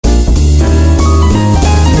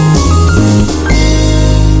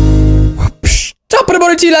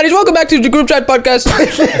tea laddies. Welcome back to the Group Chat Podcast.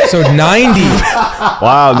 Episode 90.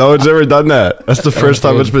 Wow, no one's ever done that. That's the first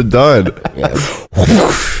time it's been done. Yeah.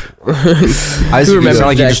 Isaac, you sound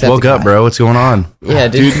like you just woke up, bro. What's going on? Yeah,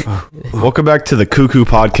 dude. Welcome back to the Cuckoo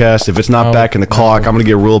Podcast. If it's not back in the clock, I'm going to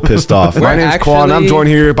get real pissed off. My name's Quan. I'm joined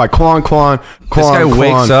here by Quan. This guy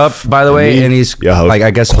wakes up, by the way, and he's like,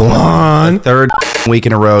 I guess, Quan. Third week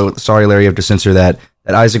in a row. Sorry, Larry, you have to censor that.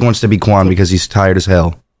 That Isaac wants to be Quan because he's tired as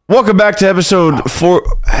hell. Welcome back to episode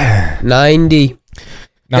 90.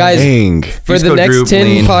 Guys, for the next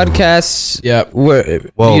 10 podcasts,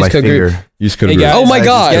 my finger. Use code Hey, group. guys, oh my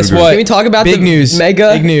God. Guess what? Can we talk about Big the news.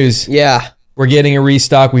 mega? Big news. Yeah. We're getting a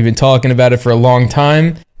restock. We've been talking about it for a long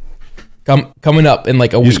time. Coming up in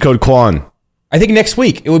like a week. Use code Quan. I think next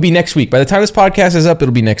week. It would be next week. By the time this podcast is up,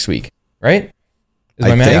 it'll be next week. Right? Is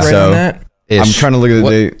my I math think right so. on that? I'm trying to look at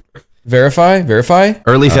the date. Verify?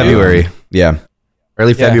 Early February. Yeah.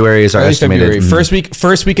 Early February is our estimated. February.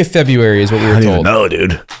 First week of February is what we were told. No,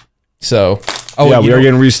 dude. So, we are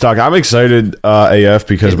getting restocked. I'm excited AF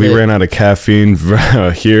because we ran out of caffeine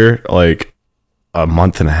here like a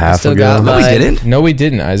month and a half ago. No, we didn't. No, we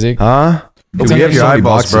didn't, Isaac. Huh? We have your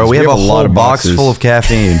eyeballs, bro. We have a whole box full of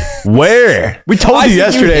caffeine. Where? We told you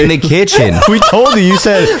yesterday In the kitchen. We told you. You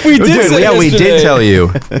said We did say Yeah, we did tell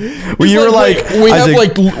you. you were like we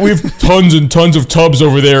have tons and tons of tubs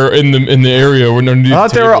over there in the area. We're I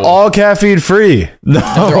thought they were all caffeine free.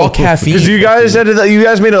 they're all caffeine. Because you guys said that you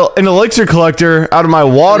guys made an elixir collector out of my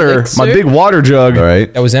water, Elixir? my big water jug. All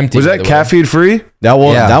right. That was empty. Was by that the way. caffeine free? That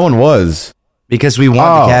Yeah. one was. Because we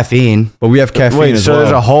want the caffeine. But we have caffeine Wait, as so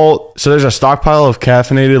well. there's a stockpile of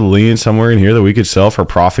caffeinated lean somewhere in here that we could sell for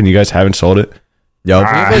profit, and you guys haven't sold it. Yup.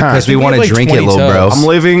 Because we want to like drink it, 20 little bro. tubs.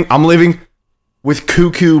 I'm living with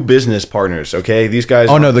cuckoo business partners. Okay, these guys.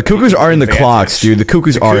 Oh no, the cuckoos are in the clocks, dude. The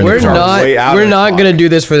cuckoos are in the We're clocks. way out not. of We're the not clock. gonna do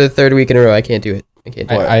this for the third week in a row. I can't do it. I can't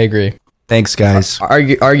do it. I agree. Thanks, guys.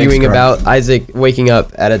 Arguing Thanks, about Isaac waking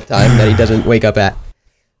up at a time that he doesn't wake up at.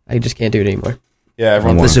 I just can't do it anymore. Yeah,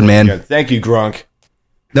 everyone. Listen, man. Thank you, Grunk.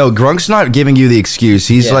 No, Grunk's not giving you the excuse.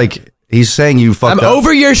 He's he's saying you fucked I'm up.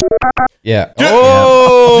 over your. Yeah.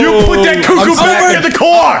 You put that cuckoo back in the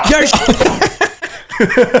clock.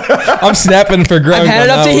 I'm snapping for Grunk. I've had it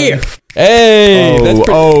on up to that here. one. Hey. that's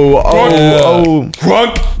pretty-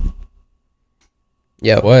 Grunk,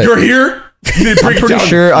 Yeah. What? you're here. You need to bring it Pretty down.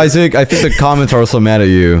 sure, Isaac. I think the comments are also mad at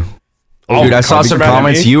you. Dude, I saw some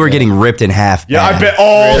comments. You were getting ripped in half. Yeah, I bad. bet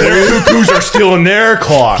all their cuckoos are still in their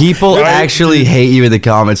clock. People Right? actually hate you in the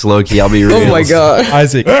comments, Loki. I'll be real. Oh my God.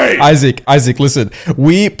 Isaac, Hey! Isaac, listen.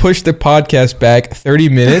 We pushed the podcast back 30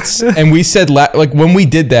 minutes, and we said, like, when we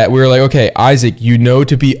did that, we were like, okay, Isaac,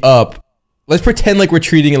 to be up. Let's pretend like we're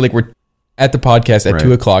treating it like we're at the podcast at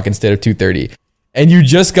 2 o'clock instead of 2:30. And you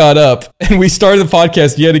just got up, and we started the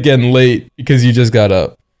podcast yet again late because you just got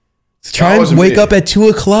up. So try and wasn't wake me. up at 2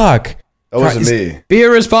 o'clock. That wasn't me. Be a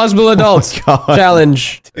responsible adult.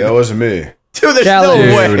 Challenge. Yeah, it wasn't me. Dude, there's Challenge.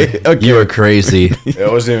 no way. Okay. You were crazy. It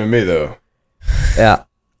wasn't even me though. Yeah.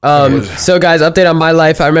 So guys, update on my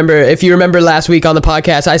life. If you remember last week on the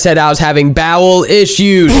podcast, I said I was having bowel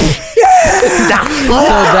issues.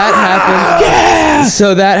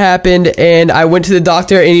 So that happened, and I went to the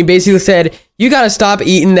doctor, and he basically said, "You gotta stop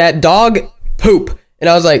eating that dog poop." And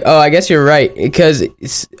I was like, "Oh, I guess you're right," because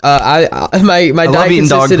my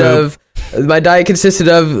diet consisted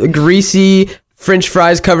of greasy French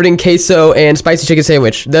fries covered in queso and spicy chicken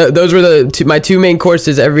sandwich. Those were my two main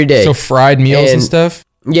courses every day. So fried meals and stuff?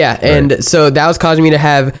 Yeah, and so that was causing me to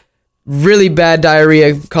have really bad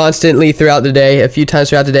diarrhea constantly throughout the day, a few times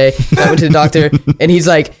throughout the day. I went to the doctor, and he's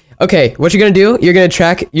like, "Okay, what you're gonna do? You're gonna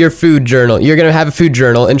track your food journal. You're gonna have a food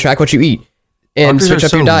journal and track what you eat, and Doctors switch are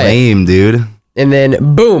up your so diet." lame, dude. And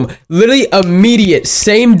then boom, literally immediate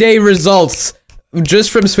same day results just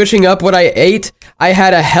from switching up what I ate. I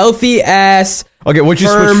had a healthy ass. Okay, what'd you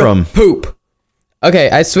switch from? Poop. Okay,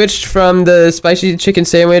 I switched from the spicy chicken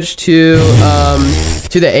sandwich to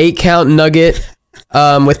the 8-count nugget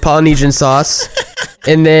with Polynesian sauce,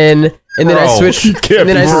 and then I switched.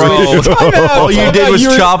 All you did was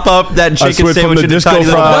chop up that chicken switched from sandwich the into disco tiny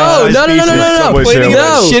little fries. bites. No. Subway Plating sandwich.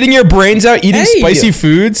 no. Shitting your brains out eating Hey! spicy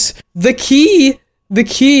foods? The key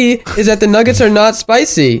is that the nuggets are not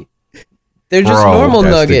spicy. They're just Bro, normal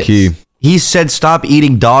That's nuggets. the key. He said stop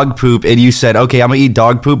eating dog poop, and you said, okay, I'm going to eat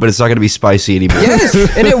dog poop, but it's not going to be spicy anymore. Yes,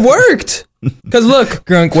 and it worked. Because look,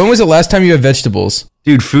 Grunk, when was the last time you had vegetables?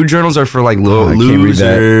 Dude, food journals are for like I can't read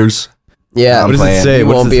that. losers. yeah. What does it say? You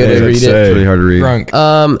What won't does be able to read It's it. really hard to read.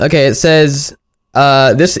 Grunk. Okay, it says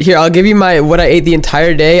this here. I'll give you what I ate the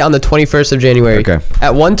entire day on the 21st of January. Okay.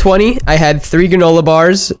 At 1:20, I had 3 granola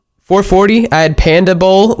bars, 4:40, I had panda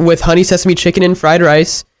bowl with honey sesame chicken and fried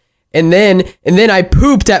rice. And then I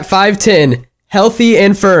pooped at 5:10, healthy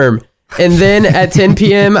and firm. And then at 10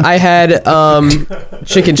 p.m. I had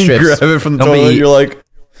chicken strips. Grab it from the toilet. You're like,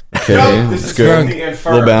 okay, it's good.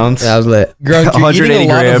 Little bounce. That was lit. Grunk, you're eating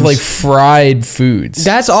a lot of like fried foods.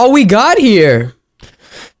 That's all we got here.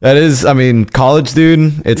 That is, I mean, college,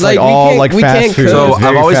 dude. It's like all like fast food. So It's I've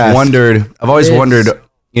very always fast. wondered,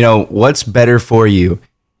 you know, what's better for you?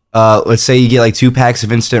 Let's say you get like 2 packs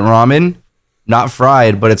of instant ramen, not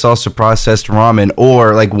fried, but it's also processed ramen,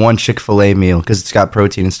 or like one Chick-fil-A meal because it's got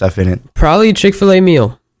protein and stuff in it. Probably Chick-fil-A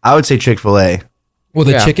meal. I would say Chick-fil-A. Well,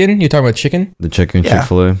 the chicken? You're talking about chicken? The chicken, Yeah.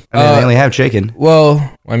 Chick-fil-A. I mean, they only have chicken.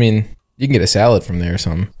 Well, I mean, you can get a salad from there or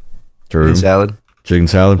something. True. Chicken salad. Chicken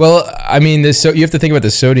salad. Well, I mean, you have to think about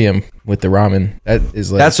the sodium with the ramen. That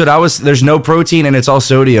is like That's what I was. There's no protein and it's all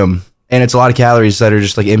sodium, and it's a lot of calories that are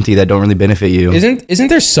just like empty that don't really benefit you. Isn't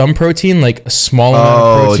there some protein, like a small amount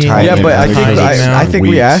of protein? tiny yeah, but I amount. think Tiny amount. I think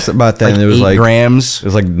we asked about that, Like and it was 8 like grams. It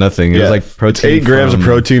was like nothing. It was like protein. 8 grams of from-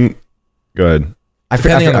 protein. Go ahead.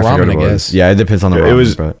 Depending on the forgot ramen, what I it was. guess. Yeah, it depends on the ramen. It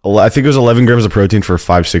was. but- I think it was 11 grams of protein for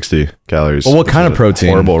 560 calories. Well, what which kind is of a protein?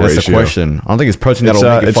 Horrible That's ratio. the question. I don't think it's protein It's,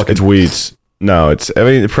 that'll make it it's fucking. wheats. No, it's. I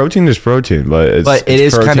mean, protein is protein, but it's. But it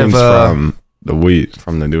it's is kind of, proteins from the wheat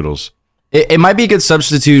from the noodles. It might be a good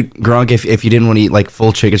substitute, Grunk, if you didn't want to eat like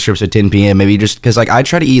full chicken strips at 10 p.m. Maybe just because like I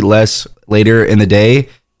try to eat less later in the day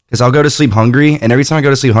because I'll go to sleep hungry, and every time I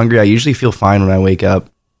go to sleep hungry, I usually feel fine when I wake up.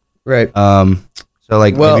 Right. So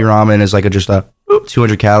like maybe ramen is like just a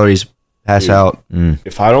 200 calories, pass out.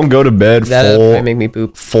 If I don't go to bed That full, might make me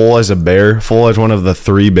poop. full as a bear, full as one of the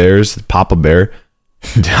 3 bears, Papa Bear,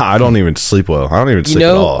 I don't even sleep well. I don't even sleep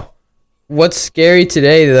at all. What's scary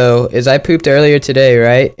today, though, is I pooped earlier today,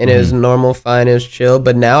 right? And it was normal, fine, it was chill.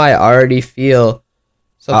 But now I already feel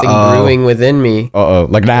something brewing within me.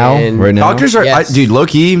 Like now, And right now. Doctors are, Yes. dude, low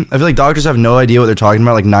key. I feel like doctors have no idea what they're talking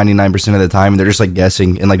about like 99% of the time, and they're just like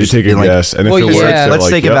guessing and like You just take a being like, guess, and if Well, it works, yeah. they're let's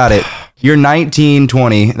like, think yep. about it. You're 19,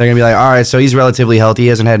 20. They're gonna be like, all right, so he's relatively healthy. He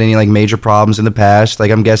hasn't had any like major problems in the past.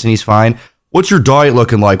 Like I'm guessing he's fine. What's your diet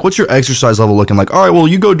looking like? What's your exercise level looking like? All right, well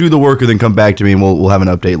you go do the work and then come back to me and we'll have an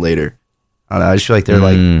update later. I don't know. I just feel like they're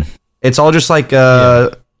like, it's all just like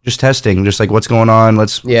just testing, just like what's going on.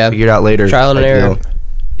 Let's figure it out later. Trial and type error. deal.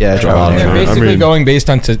 Yeah, trial and They're error. basically going based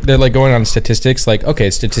on they're like going on statistics. Like, okay,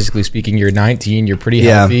 statistically speaking, you're 19, you're pretty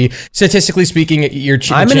healthy. Statistically speaking, your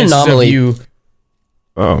I'm an chances anomaly. of you.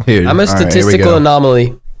 Oh, Dude, I'm a all right, here we statistical go.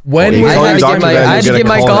 anomaly. When Well, I you had to told get your doctor my, that I had he's to gonna get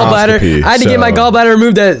my gallbladder. colonoscopy, I had to get my so- gallbladder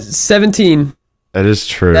removed at 17. that is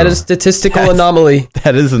true. That is statistical anomaly.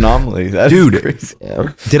 That is anomaly. That is Dude. crazy.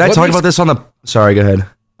 Yeah. Did I What talk makes- about this on the? Sorry, go ahead.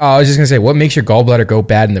 I was just gonna say, what makes your gallbladder go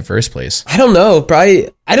bad in the first place? I don't know. Probably.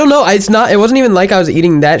 I don't know. It's not. It wasn't even like I was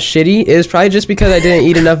eating that shitty. It was probably just because I didn't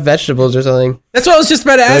eat enough vegetables or something. That's what I was just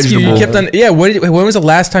about to ask you. You Vegetable. kept on. Yeah. When was the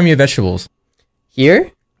last time you had vegetables?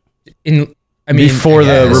 Here. Before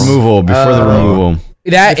the removal. Before the removal.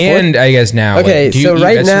 That Before- and I guess now. Okay. like, do you So eat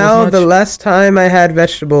right vegetables now, much? the last time I had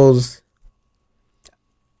vegetables.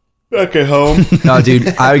 Back at home. No, dude,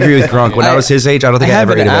 I agree with Grunk. When I was his age, I don't think I, have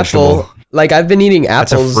ever an ate a vegetable. apple. Like I've been eating a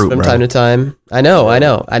apples fruit, from bro. time to time. I know.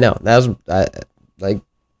 That was like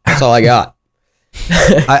that's all I got.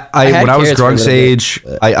 I had when I was carrots for a Grunk's little age,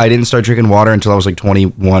 bit, I didn't start drinking water until I was like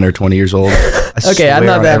 21 or 20 years old. I Okay, I'm swear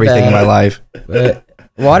not on that everything in bad. my life. But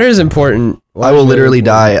water is important. I will literally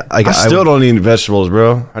die. I still don't eat vegetables,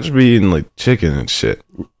 bro. I just be eating like chicken and shit.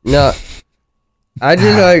 No, I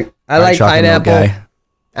just like I like chocolate milk pineapple. guy.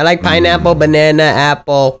 I like pineapple, banana,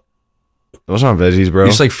 apple. Those aren't veggies, bro.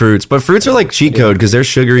 Just like fruits, but fruits are like cheat code because they're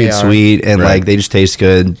sugary and They are. sweet, and Right. like they just taste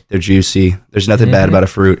good. They're juicy. There's nothing bad about a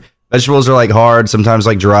fruit. Vegetables are like hard, sometimes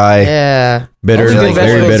like dry. Yeah, Bitter, Only like, good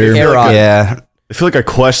very vegetables, bitter. carrot, Yeah. I feel like a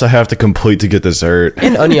quest I have to complete to get dessert.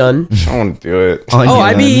 and onion. I don't want to do it. Oh,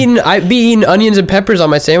 I Onion. be eating onions and peppers on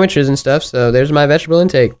my sandwiches and stuff. So there's my vegetable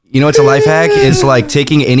intake. You know what's a life hack? It's like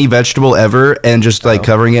taking any vegetable ever and just like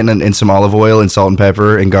covering it in some olive oil and salt and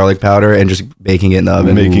pepper and garlic powder and just baking it in the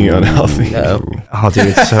oven. Making it unhealthy. No, Oh, dude,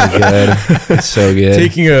 it's so good. It's so good.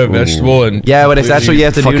 taking a vegetable and Yeah, but if that's what you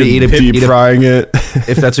have to do to eat a deep eat a- frying it.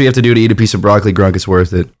 if that's what you have to do to eat a piece of broccoli, Grunk, it's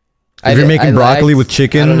worth it. If you're making broccoli with I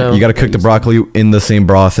chicken, don't know. you got to cook the broccoli in the same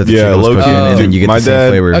broth that the Yeah, chicken was low cooked key, in, and then you get my the same dad-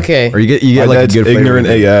 flavor. Okay. Or you get My like a dad's good flavor. ignorant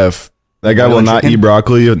with it. AF. That guy will Boiled not chicken? eat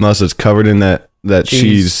broccoli unless it's covered in that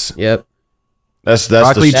cheese. Yep. That's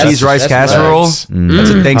Broccoli, that's cheese, rice that's casserole. facts. That's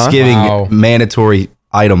a Thanksgiving Wow. mandatory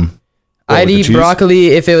item. I'd with the eat cheese? broccoli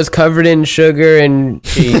if it was covered in sugar and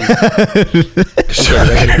cheese.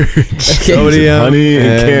 Sodium, honey,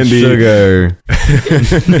 and candy. sugar.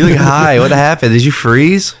 You look high. What happened? Did you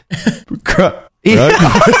freeze?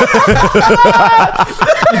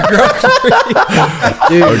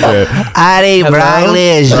 Okay. I need broccoli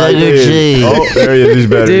and sugar cheese. Oh, there he is. He's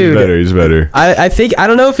better. Dude. He's better. I think I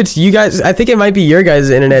don't know if it's you guys. I think it might be your guys'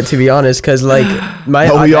 internet, to be honest, because like my.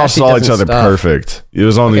 No, we all actually saw each doesn't other stop. perfect. It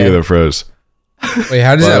was only Okay. you that froze. Wait,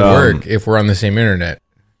 how does But, that work if we're on the same internet?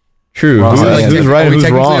 True. Wrong. Who's, Like, who's right? Are we Who's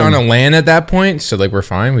technically wrong? on a LAN at that point? So like we're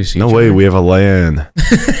fine. We see. No each way. other? We have a LAN.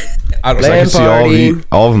 I don't I LAN can see party.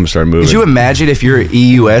 all of them start moving. Did you imagine if your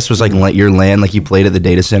EUS was like your LAN, like you played at the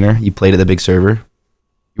data center, you played at the big server,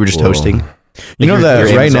 you were just Whoa. hosting? You know Like that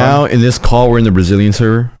your right Amazon? now in this call we're in the Brazilian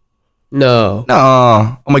server. No. No.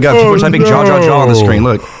 Oh my God! People are typing jaw on the screen.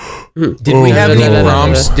 Look. Did we have any no.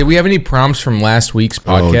 prompts? Did we have any prompts from last week's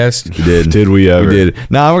podcast? We did. Did we ever? We did.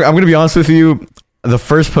 Now I'm gonna be honest with you. The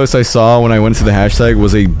first post I saw when I went to the hashtag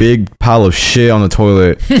was a big pile of shit on the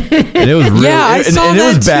toilet, and it was really, Yeah, I and, saw and it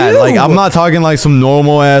was that bad. too. Like I'm not talking like some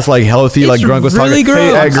normal ass like healthy like It's Grunk was really talking.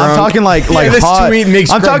 gross. I'm talking like this hot. tweet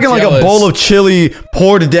makes I'm Grunk talking like a jealous. bowl of chili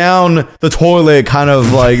poured down the toilet, kind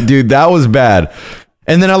of like dude, that was bad.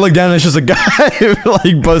 And then I look down and it's just a guy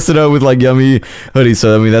like busted up with like yummy hoodie.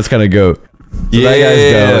 So I mean that's kind of goat. So that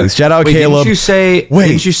guy's goat. Shout out Wait, Caleb. Didn't you say? Wait.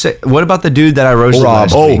 Didn't you say? What about the dude that I roasted Rob.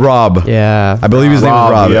 last Oh, week? Rob. Yeah. I believe his name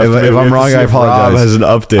was Rob. you have to- If we have I'm to wrong, see I if Rob apologize. has an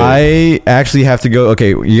update. I actually have to go. Okay,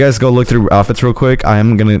 you guys go look through outfits real quick. I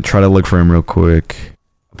am gonna try to look for him real quick.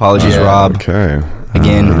 Apologies, Rob. Okay.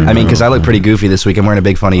 Again, I mean, because I look pretty goofy this week. I'm wearing a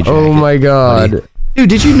big funny jacket. Oh my god. Dude,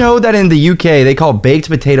 did you know that in the UK they call baked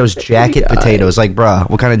potatoes jacket potatoes? Like, bruh,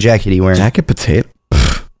 what kind of jacket are you wearing? Jacket potato.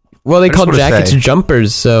 Well, they just call wanna jackets say.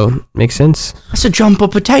 jumpers, so makes sense. That's a jumper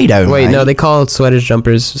potato. Wait, mate. no, they call sweaters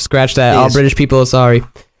jumpers. Scratch that. All Yes. British people, sorry.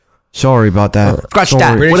 Sorry about that. Scratch Sorry.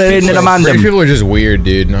 that. British Put it in people- the mandem. British people are just weird,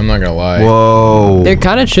 dude. I'm not gonna lie. Whoa. They're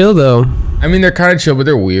kind of chill though. I mean, they're kind of chill, but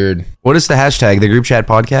they're weird. What is the hashtag? The group chat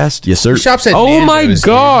podcast? Yes, sir. He shops at Oh my Nando's, dude.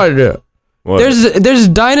 god. What? There's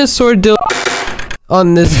dinosaur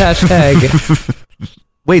on this hashtag.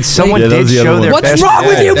 Wait, someone Yeah, that did was the other show one. their What's best wrong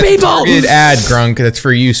with Ad. you That's a people? targeted ad, Grunk. That's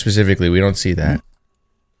for you specifically. We don't see that.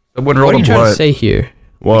 Someone What rolled are you a trying to blunt. say here?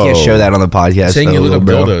 Whoa. Can't show that on the podcast. Saying though, you look up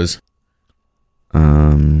little bro. dildos.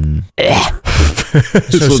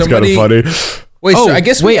 This So one's somebody- kind of funny. Wait, Oh, so I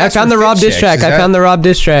guess wait, I found the Rob diss track. I found the Rob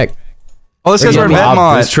diss track. Oh, this guy's wearing Rob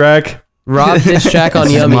Venmont. this track. Rob diss track on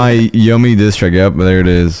This is Yummy. my yummy diss track. Yep, there it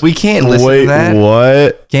is. We can't listen Wait, to that.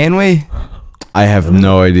 what? Can we? I have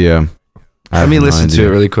no idea. Let me listen to it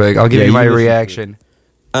really quick. I'll give Yeah, you my you listen. reaction.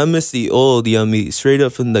 I miss the old Yummy, straight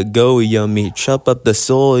up from the go Yummy, chop up the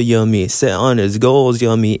soul Yummy, set on his goals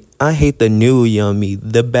Yummy. I hate the new Yummy,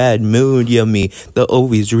 the bad mood Yummy, the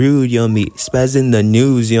always rude Yummy, spaz in the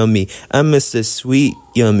news Yummy. I miss the sweet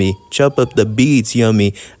Yummy, chop up the beats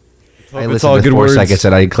Yummy. I It's listened all to good 4 words. seconds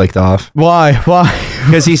and I clicked off. Why? Why?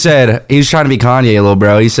 Because he said, he was trying to be Kanye, little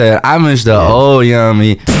bro. He said, I miss the old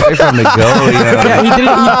Yummy, straight from the go Yummy. Yeah, he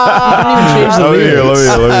didn't even change the Let me hear, lyrics.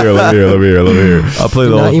 let me hear. I'll play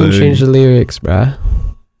the Not whole even thing. change the lyrics, bruh.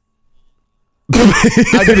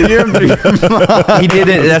 I could hear him. He did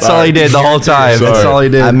it. That's all he did the whole time. That's Sorry. all he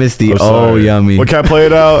did. I miss the I'm sorry. yummy. Well, can I play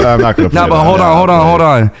it out? I'm not gonna play No, it but out. hold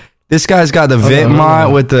on. This guy's got the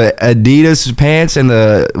Venmont with the Adidas pants and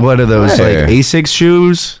the, what are those, Where? like Asics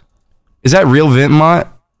shoes? Is that real Venmont?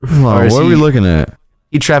 Hold on, Or is what are we he- looking at?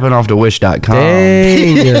 He trapping off to wish.com.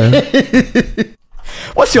 Dang.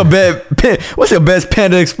 What's your best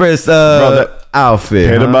Panda Express that- outfit?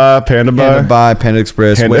 Panda huh? buy. Panda buy Panda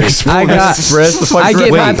Express. Panda Wait, Express. I got. Express. The fuck I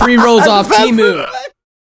get my Wait. pre-rolls off Temu. My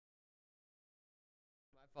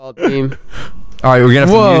fault, team. All right, we're gonna have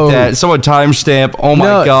to Whoa. mute that. Someone timestamp. Oh my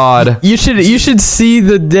No, god. You should see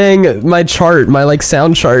the dang my chart, my like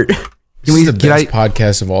sound chart. This is the can best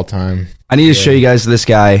podcast of all time. I need to show you guys this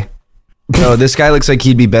guy. No, this guy looks like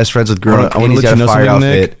he'd be best friends with I wanna- Grunk. I want And to he's let you got a know fire something,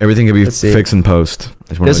 Nick. outfit. Everything can be Let's see. fixed in post. I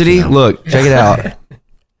just wanna Doesn't let he? you know. Look, check it out.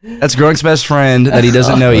 That's Grunk's best friend that he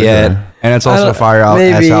doesn't know yet, and it's I also a don't- fire ass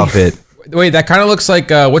maybe. outfit. Wait, that kind of looks like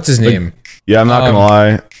what's his name? Yeah, I'm not gonna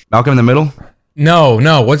lie. Malcolm in the middle. No,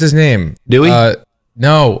 what's his name? Dewey?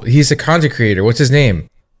 No, he's a content creator. What's his name?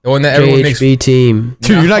 The one that everyone makes. JHB team.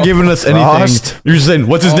 Dude, you're not giving us anything. Frost? You're just saying,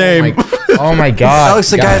 what's his name? Oh my god! That looks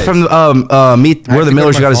the guy guys. from Meet I have Where the to go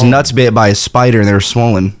Millers to my got his phone. nuts bit by a spider and they were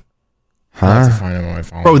swollen. I have to find him on my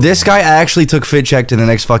phone. Bro, this guy actually took Fit Check to the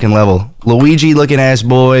next fucking level. Luigi looking ass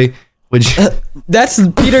boy. Which That's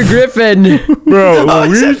Peter Griffin. Bro,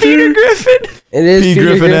 is that Peter Griffin? It is P. Peter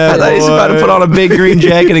Griffin Griffin. ass. I thought he's about to put on a big green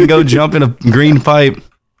jacket and go jump in a green pipe.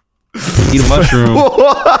 Eat a mushroom.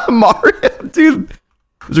 Mario, dude.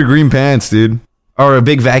 Those are green pants, dude. Or a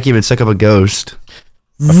big vacuum and suck up a ghost.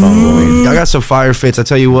 Y'all got some fire fits. I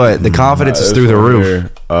tell you what, the confidence is through the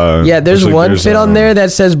roof. Yeah, there's one fit on there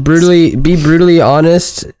that says be brutally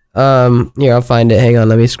honest. Here, I'll find it. Hang on,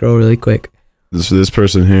 let me scroll really quick. This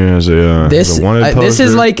person here has a This wanted this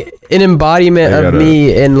is poster. like an embodiment of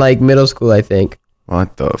me in like middle school, I think.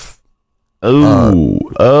 What the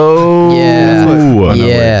oh Yeah.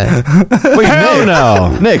 Yeah. Wait, hell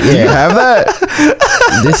no. Nick, do you have that?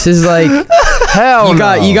 This is like Hell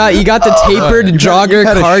you got the tapered jogger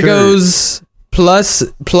had a cargos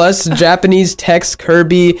plus Japanese text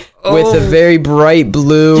Kirby with a very bright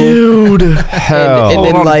blue dude. Hell. and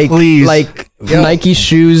then Hold on, please. like Nike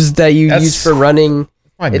shoes that you That's use for running.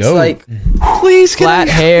 My It's goat. like Please, flat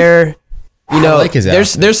hair. You know, like his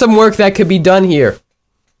outfit. there's some work that could be done here.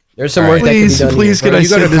 There's some work that could be done please, here. can I you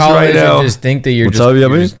go say to this college right now? and just think that you're What's just, up, you're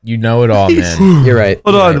Yummy? just you know it all, man. You're right.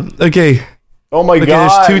 Hold on. Okay. Oh my Okay,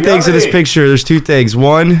 there's two things in this picture. There's two things.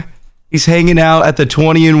 One, he's hanging out at the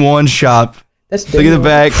 20-in-1 shop. That's Look at the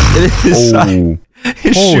back. His Holy.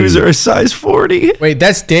 shoes are a size 40. Wait,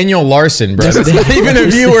 that's Daniel Larson, bro. That's not even a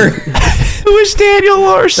viewer. Who is Daniel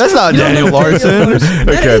Larson? That's not Daniel Larson. That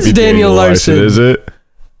can't is be Daniel Larson. is it?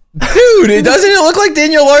 Dude, doesn't it look like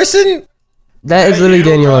Daniel Larson? That is literally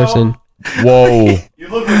Daniel Larson. Whoa. You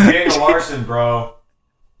look like Daniel Larson, bro.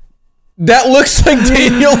 That looks like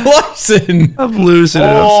Daniel Larson. I'm losing it.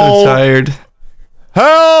 I'm so tired.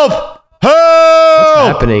 Help! Help!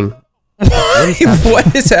 Happening.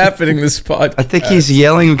 What is happening this pod? I think he's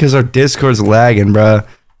yelling because our Discord's lagging, bro.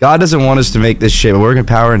 God doesn't want us to make this shit, but we're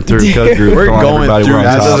powering through code group. We're Come on, going everybody, through we're on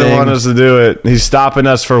God top. doesn't want us to do it. He's stopping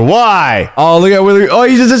us for why? Oh, look at Willie. Oh,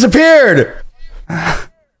 he just disappeared.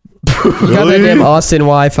 You got that damn Austin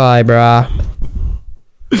Wi-Fi, brah.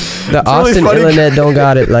 The Austin funny. internet don't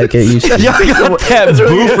got it like it used to. Y'all got that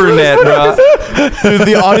boofer net, bro. Dude,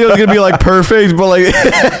 the audio's gonna be like perfect, but like,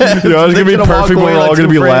 It's gonna be perfect. We're all gonna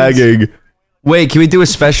be lagging. Wait, can we do a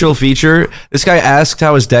special feature? This guy asked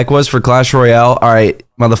how his deck was for Clash Royale. All right,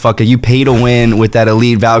 motherfucker, you pay to win with that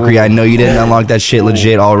Elite Valkyrie. I know you didn't unlock that shit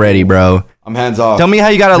legit already, bro. I'm hands off. Tell me how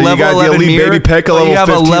you got a You level got the 11 Elite mirror. Baby P.E.K.K.A you level have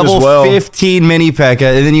a 15 as level well. 15 mini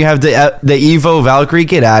P.E.K.K.A, and then you have the Evo Valkyrie.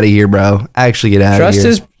 Get out of here, bro. Actually, get out of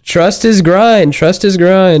here. Trust his grind. Trust his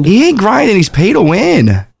grind. He ain't grinding. He's pay to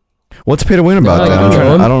win. What's pay to win about No, that?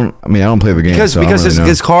 I don't know. I don't play the game Because so I don't because really know.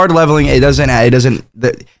 his card leveling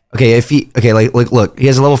okay, if he like look, he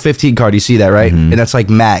has a level 15 card, you see that, right? And that's like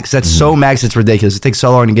max. That's so max, it's ridiculous. It takes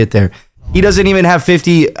so long to get there. He doesn't even have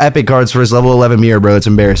 50 epic cards for his level 11 mirror, bro. It's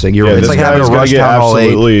embarrassing. It's This like having guy's a gonna rush get town hall 8.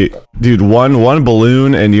 absolutely, dude. One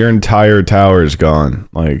balloon and your entire tower is gone.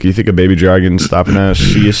 Like, you think a baby dragon stopping that?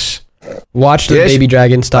 Sheesh. Watch the Yes. baby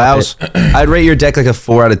dragon stop House. it. I'd rate your deck like a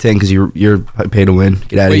 4 out of 10 because you're pay to win.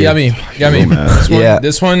 Get out of Wait, here. yummy. Yeah.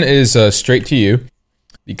 This one is straight to you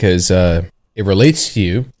because it relates to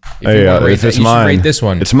you. If Hey, you want to rate if that, it's you should mine, rate this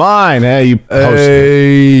one. It's mine. Hey, you post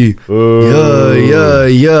it.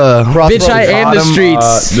 Hey, yeah. Bitch, I am the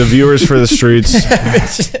streets. The viewers for the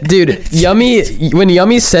streets. Dude, Yummy, when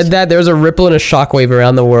Yummy said that, there was a ripple and a shockwave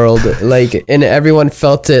around the world. Like, and everyone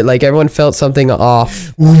felt it. Like, everyone felt something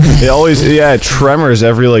off. It always, tremors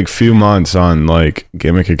every like few months on like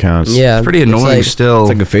gimmick accounts. Yeah. It's pretty annoying like, still.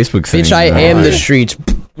 It's like a Facebook thing. Bitch, I you know? am the streets.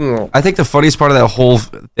 I think the funniest part of that whole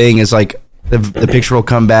thing is like the picture will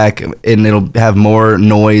come back and it'll have more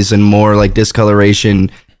noise and more like discoloration,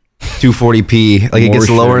 240p. Like it More gets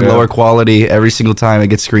lower shit, and yeah. lower quality every single time it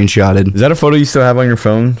gets screenshotted. Is that a photo you still have on your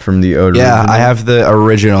phone from the Yeah, I have the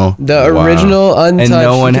original. The original untouched.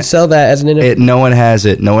 no one- you can sell that as an No one has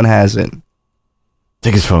it. No one has it.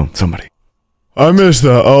 Take his phone, somebody. I missed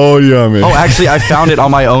that. Oh, yummy. Oh, actually, I found it on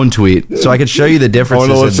my own tweet, so I could show you the I want differences.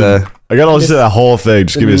 to in listen. the, I gotta listen to that whole thing.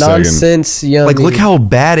 Just give me a second. nonsense, Yummy. like, look how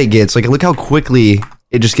bad it gets. Like, look how quickly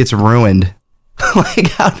it just gets ruined. Like,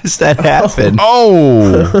 how does that happen?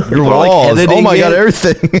 Oh, your We're, like, walls. editing Oh my god, it.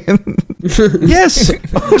 everything. Yes,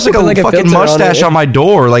 there's like a Like a fucking filter on mustache it. on my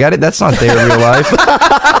door. Like, that's not there in real life.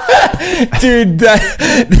 Dude, that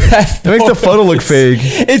It makes the photo look fake.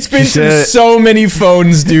 It's been through said- so many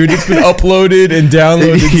phones, dude. It's been uploaded and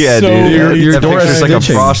downloaded. Yeah, so dude. many your That door picture's is like a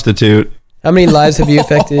snitching. prostitute. How many lives have you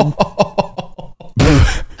affected?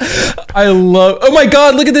 I love. Oh my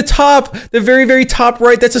god! Look at the top, the very, very top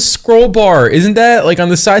right. That's a scroll bar, isn't that? Like on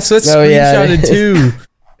the side, so that's Oh, yeah. screenshotted too.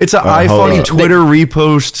 It's an hold iPhone on. Twitter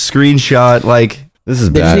repost screenshot. Like, This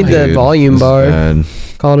is They bad. need the dude. volume This is bar. bad.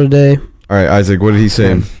 Call it a day. All right, Isaac, what did he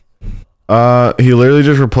say? He literally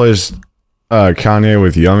just replaced Kanye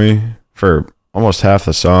with Yummy for almost half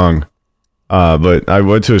the song. But I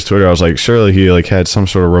went to his Twitter. I was like, surely he like had some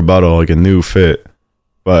sort of rebuttal, like a new fit.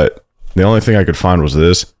 But the only thing I could find was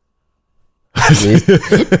this.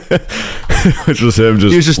 Which was him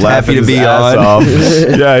just. He was just laughing happy to his be ass on. off.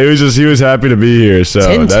 Yeah, he was happy to be here. So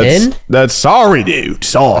 10-10? that's sorry, dude.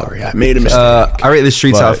 Sorry, I made a mistake. I rate the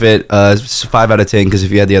Streets But- outfit 5 out of 10 because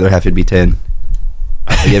if you had the other half, it'd be 10.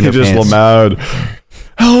 He just loud.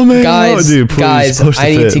 Oh man, Guys, dude, please, guys, post a I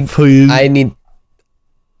need fit, to. please.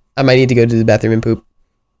 I might need to go to the bathroom and poop.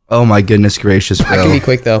 Oh my goodness gracious, I can bro. be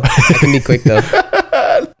quick though.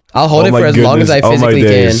 I'll hold Oh it my for as long as I goodness, oh my physically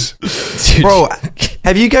can. days. Bro,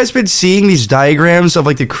 have you guys been seeing these diagrams of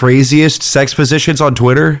like the craziest sex positions on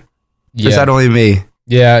Twitter? Or is that only me?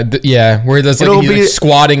 Yeah, where there's like, It'll he's be- like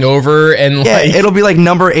squatting over and Yeah, like it'll be like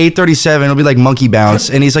number 837. It'll be like monkey bounce,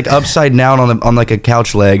 and he's like upside down on like a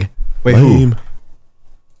couch leg. Wait, who?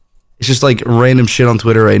 It's just like random shit on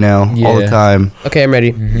Twitter right now, all the Yeah. time. Okay, I'm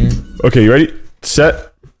ready. Okay, you ready?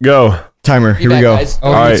 Set, go. Timer. Here we go. Guys. Oh,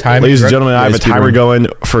 All the right, time ladies is and right. gentlemen, I have a Nice, Peter. timer going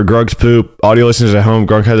for Grunk's poop. Audio listeners at home,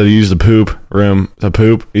 Grunk had to use the poop room to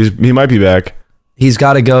poop. He might be back. He's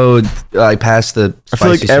got to go like past the. I feel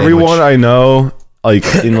like spicy everyone sandwich. I know, like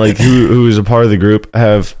in like who is a part of the group,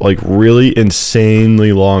 have like really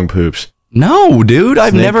insanely long poops. No, dude,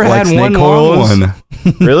 I've Snake- never like had snake one long coils? one.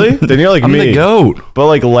 Really? Then you're like I'm me. the goat. But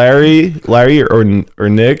like Larry or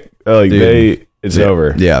Nick, like Dude. it's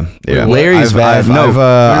over. Yeah. Larry's bad. No, you know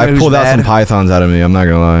I who's pulled out bad? some pythons out of me. I'm not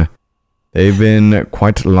gonna lie. They've been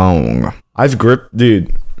quite long. I've gripped,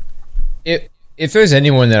 dude. if there's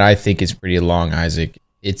anyone that I think is pretty long, Isaac,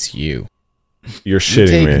 it's you. You're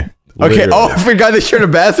shitting me. Okay. Literally. Oh, I forgot they shared a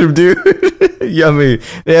bathroom, dude. Yummy.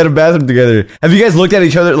 They had a bathroom together. Have you guys looked at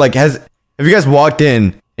each other? Like, have you guys walked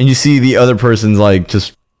in and you see the other person's like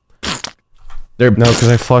just? No, because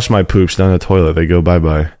I flush my poops down the toilet. They go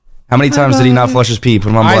bye. How many times did he not flush his pee?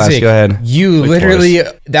 Put him on blast. Isaac, Go ahead. you literally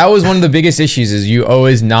that was one of the biggest issues is you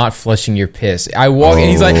always not flushing your piss. I walk and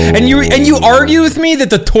he's like and you argue with me that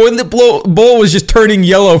the toilet bowl was just turning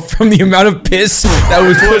yellow from the amount of piss that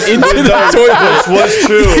was put into the toilet. Was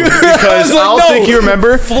true because I was like, I don't no, think you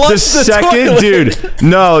remember flush the the second, toilet. dude.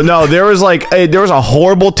 No, there was a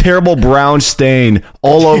horrible, terrible brown stain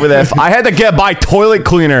all over that. I had to get my toilet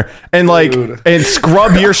cleaner and and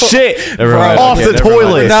scrub your shit off the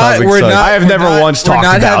toilet. I have never once talked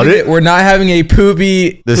about it. We're not having a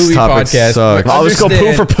poopy This topic podcast. sucks. I'll just go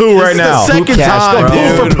poo for poo right now. second time,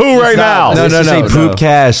 Poo for poo right now. No, This is a poop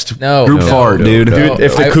cast. No, Group no, fart, no, dude. no. Dude,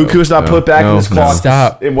 if the I- cuckoo's not put back in this clock,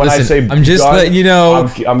 Stop. When I Listen, say I'm just done, letting you know.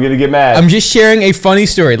 I'm gonna get mad. I'm just sharing a funny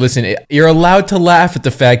story. Listen, you're allowed to laugh at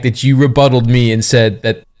the fact that you rebutted me and said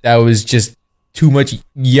that was just too much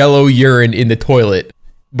yellow urine in the toilet.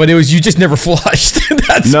 But it was you just never flushed.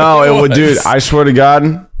 That's No, what it would, was. dude. I swear to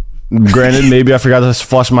God. Granted, maybe I forgot to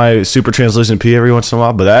flush my super translucent pee every once in a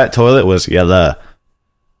while, but that toilet was yellow,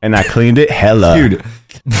 and I cleaned it hella. Dude.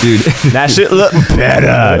 That shit look better.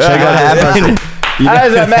 Check out that.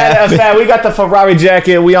 As a matter of fact, we got the Ferrari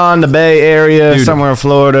jacket. We on the Bay Area, Dude. somewhere in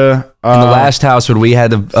Florida. In the last house when we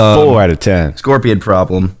had the 4 out of 10. scorpion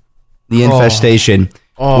problem, the infestation,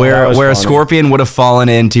 that where was a funny. scorpion would have fallen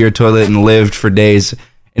into your toilet and lived for days.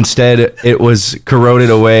 Instead, it was corroded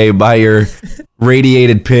away by your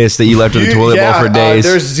radiated piss that you left in the toilet bowl for days.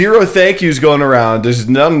 there's 0 thank yous going around. There's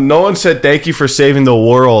no one said thank you for saving the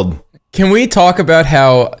world. Can we talk about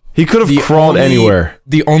how He could have crawled anywhere.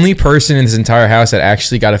 The only person in this entire house that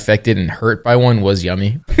actually got affected and hurt by one was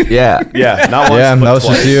Yummy. Yeah. Yeah, not once. Yeah, but that was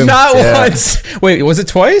twice. just you. Not once. Wait, was it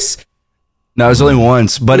twice? No, it was only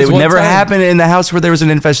once, but It it was would one never time. happen in the house where there was an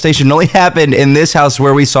infestation. It only happened in this house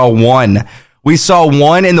where we saw one. We saw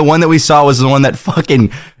one, and the one that we saw was the one that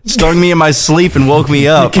fucking stung me in my sleep and woke me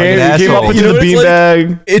up. He came up You into know the what it's like?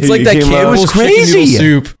 beanbag. It's He like that came up. Campbell's chicken crazy. noodle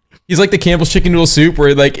soup. He's like the Campbell's chicken noodle soup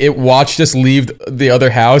where like it watched us leave the other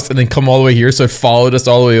house and then come all the way here, so it followed us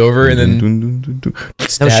all the way over and then That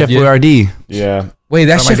was stabbed Chef you. Boyardee. Yeah. Wait,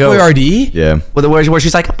 that's Oh my Chef God. Boyardee? Yeah. Where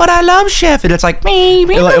she's like, but I love Chef, and it's like me.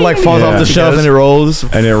 It like falls off the shelf and it rolls.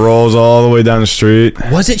 And it rolls all the way down the street.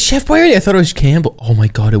 Was it Chef Boyardee? I thought it was Campbell. Oh my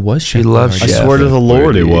God, it was Chef loves Boyardee. I Chef swear to the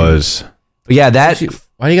Lord, it Boyardee. was. But yeah, that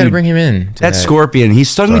Why do you got to bring him in? to that scorpion, he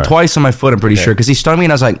stung me Sorry. twice on my foot. I'm pretty sure because he stung me,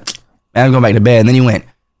 and I was like, man, I'm going back to bed. And then he went,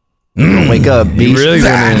 wake up, beast. really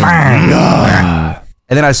went in.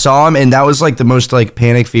 And then I saw him, and that was like the most like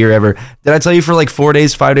panic fear ever. Did I tell you for like 4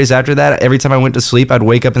 days, 5 days after that, every time I went to sleep, I'd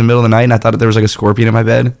wake up in the middle of the night and I thought that there was like a scorpion in my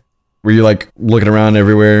bed. Were you like looking around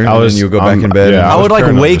everywhere? I was- and then you go back I'm- in bed. yeah, I was would like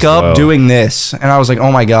paranoid wake as up well. doing this, and I was like,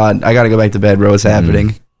 oh my God, I got to go back to bed, bro. What's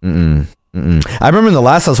happening? I remember in the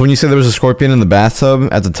last house when you said there was a scorpion in the bathtub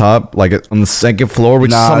at the top, like on the second floor,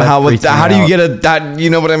 which Nah, somehow that was. freaked me How do you out. get a that? You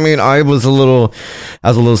know what I mean? I was a little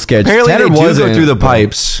sketched. Apparently Tanner they do go wasn't, through the but-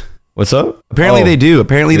 pipes. What's up? Apparently Oh, they do.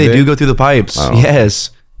 Apparently Do they they? do go through the pipes. Oh.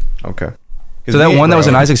 Yes. Okay. So that one that was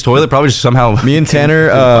in Isaac's toilet probably just somehow. Me and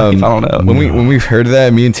Tanner, I don't know. when we heard of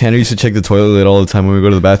that, me and Tanner used to check the toilet all the time when we go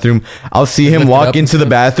to the bathroom. I'll see him walk into the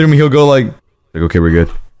bathroom. He'll go like, okay, we're good.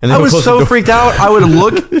 And then I he'll was close the so door. freaked out. I would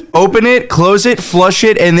look, open it, close it, flush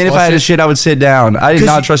it, and then if I had to shit, I would sit down. I did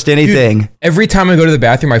not trust anything. Dude, every time I go to the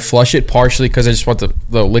bathroom, I flush it partially because I just want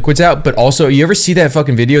the liquids out. But also, you ever see that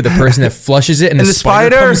fucking video of the person that flushes it and the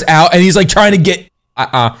spider comes out and he's like trying to get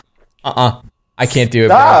I can't do it.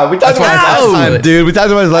 Bro. We talked about it last time, dude. We talked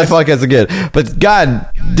about his last podcast again. But God,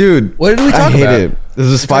 dude, what did we talk about? It.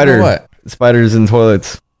 There's a spider. What? Spiders in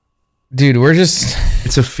toilets. Dude, we're just.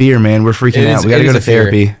 It's a fear, man. We're freaking out. We gotta go to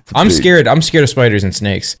therapy. I'm scared. I'm scared of spiders and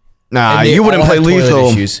snakes. Nah, you wouldn't play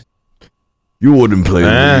Lethal. You wouldn't play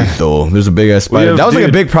Lethal. There's a big ass spider. That was like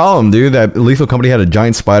a big problem, dude. That Lethal company had a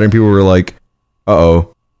giant spider, and people were like,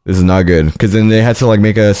 "Uh-oh, this is not good." Because then they had to like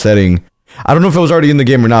make a setting. I don't know if it was already in the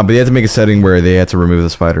game or not, but they had to make a setting where they had to remove the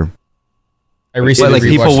spider. I recently like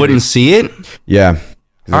people wouldn't see it. Yeah.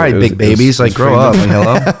 All right, big babies, like grow up. Like,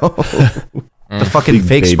 hello. The fucking Big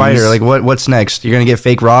fake babies. spider. Like what's next? You're gonna get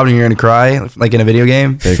fake robbed and you're gonna cry like in a video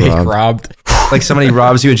game. Fake robbed. Like somebody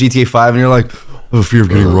robs you in GTA 5 and you're like, oh, fear of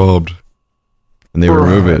getting robbed. And they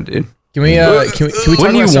remove it. Dude. Can we talk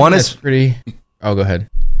Wouldn't you about want that's pretty? Oh, go ahead.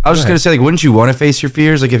 I was just gonna say, like, wouldn't you want to face your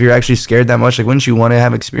fears? Like, if you're actually scared that much, like, wouldn't you want to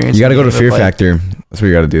have experience? You got to go to in the Fear game of, like- Factor. That's what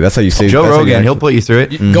you got to do. That's how you save. Joe that's how you Rogan, he'll actually- put you through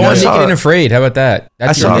it. Go on I saw Naked it. and Afraid. How about that?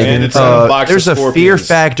 I saw your it. name. It's in a box There's of a Fear scorpions.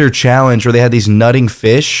 Factor challenge where they had these nutting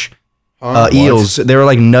fish, eels. They were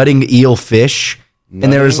like nutting eel fish,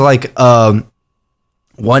 and there was like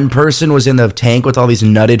one person was in the tank with all these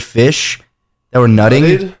nutted fish that were nutting.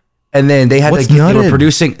 Nutted? And then they had What's they were nutted?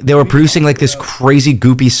 producing like this crazy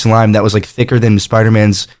goopy slime that was like thicker than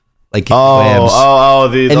Spider-Man's like webs.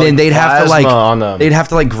 And then they'd have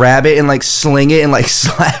to like grab it and like sling it and like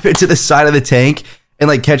slap it to the side of the tank and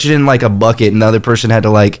like catch it in like a bucket, and the other person had to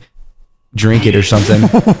like drink it or something.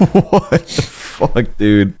 What the fuck,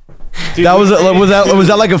 dude? That was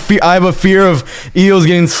that like a fear? I have a fear of eels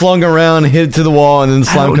getting slung around, hit to the wall, and then I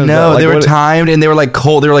slime don't comes know. out. Like, They were what- timed and they were like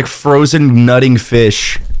cold. They were like frozen nutting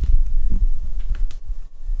fish.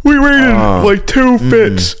 We rated like 2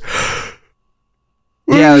 fits.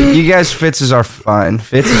 Yeah, you guys Fitz's are fine.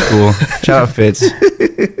 Fitz is cool. Shout out Fitz.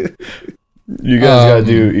 You guys gotta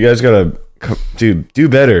do. You guys gotta, do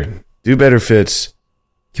better. Do better, Fitz.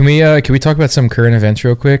 Can we talk about some current events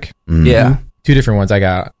real quick? Yeah. Two different ones I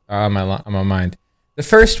got on my mind. The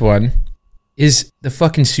first one is the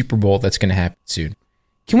fucking Super Bowl that's going to happen soon.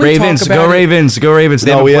 Can we Ravens, talk about go it? Ravens, go Ravens.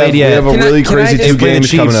 They haven't played we yet. have a Can I- really can I crazy just- 2 games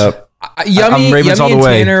Chiefs. coming up. Yummy, Ravens Yummy all the and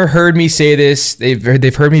way. Tanner heard me say this. They've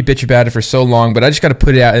heard me bitch about it for so long, but I just got to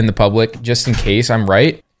put it out in the public just in case I'm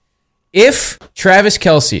right. If Travis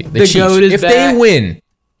Kelce, the Chiefs, GOAT is if back. they win,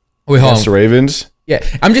 wait, hold Against the on. Ravens. Yeah,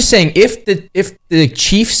 I'm just saying if the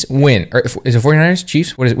Chiefs win, or is it 49ers?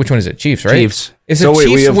 Chiefs? What is it? Which one is it? Chiefs, right? Chiefs. If the So wait,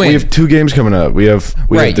 Chiefs we win have 2 games coming up. We have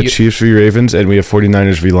Right, the you- Chiefs v Ravens, and we have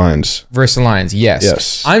 49ers v Lions. versus the Lions, yes.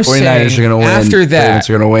 Yes. I'm 49ers saying are gonna win. after that, Ravens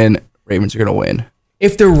are gonna win. Ravens are gonna win.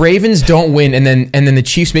 if the Ravens don't win and then the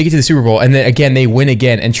Chiefs make it to the Super Bowl and then again they win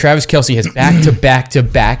again and Travis Kelce has back to back to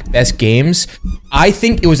back best games, I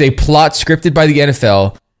think it was a plot scripted by the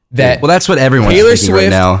NFL that Well, that's what everyone's Taylor thinking right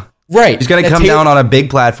Swift- now. right. He's gonna that come down on a big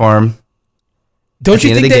platform. Don't at the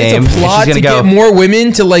you end think of that the it's game, a plot she's to gonna get go- more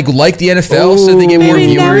women to like the NFL so they get more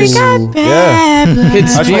viewers? Yeah,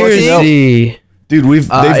 Conspiracy. dude, they've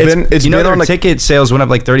been Their been on a ticket sales went up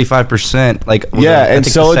like 35%. Like yeah, I and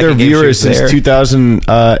think so the their second game viewers she was since there.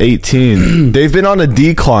 2018. They've been on a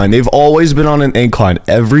decline. They've always been on an incline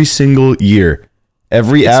every single year.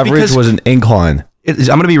 Every average because- was an incline. I'm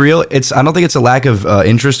gonna be real. I don't think it's a lack of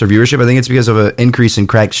interest or viewership. I think it's because of an increase in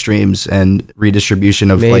cracked streams and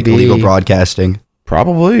redistribution of like Maybe. illegal broadcasting.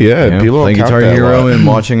 Probably, yeah. Yeah, People don't playing count Guitar that a Hero lot. and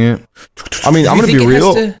watching it. I mean, I'm You gonna be think it has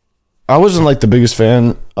real. to- I wasn't like the biggest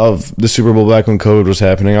fan of the Super Bowl back when COVID was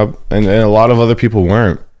happening, and a lot of other people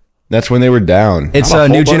weren't. That's when they were down. It's Not a whole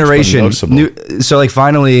new bunch, but generation. noticeable. So like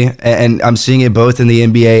finally, and I'm seeing it both in the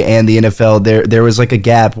NBA and the NFL. There was like a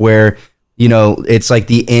gap where it's like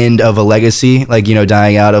the end of a legacy, like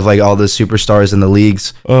dying out of like all the superstars in the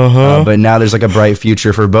leagues. But now there's like a bright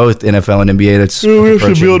future for both NFL and NBA. That's We have to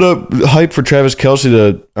approaching. build up hype for Travis Kelce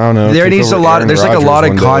to, I don't know. There take needs a over lot. Aaron There's like a Rodgers lot of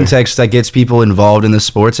one day. context that gets people involved in the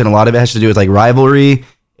sports, and a lot of it has to do with like rivalry.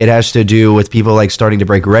 It has to do with people like starting to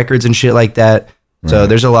break records and shit like that. So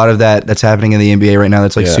there's a lot of that's happening in the NBA right now.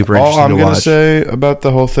 That's like Yeah. super All interesting I'm to gonna watch. say about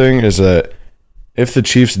the whole thing is that if the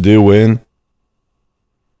Chiefs do win,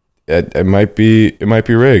 it might be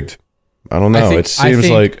rigged. I don't know. I It seems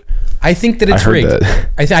think- like I think that it's I heard rigged. that.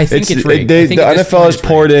 I think it's rigged. The I think at this NFL point has it's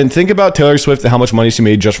poured rigged. in. Think about Taylor Swift and how much money she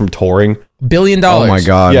made just from touring. $1 billion. Oh my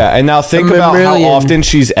god. Yeah, and now think $1 about how million. often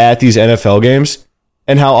she's at these NFL games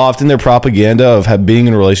and how often their propaganda of being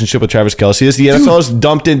in a relationship with Travis Kelce is. The NFL has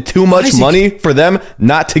dumped in too much Isaac. money for them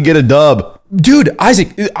not to get a dub. Dude,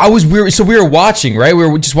 Isaac, we were watching, right? We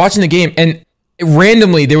were just watching the game, and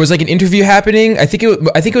randomly there was like an interview happening. I think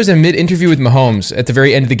it was a mid interview with Mahomes at the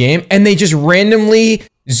very end of the game, and they just randomly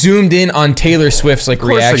zoomed in on Taylor Swift's like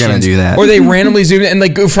course they're reactions. gonna do that. Or they randomly zoomed in and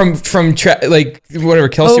like go from like whatever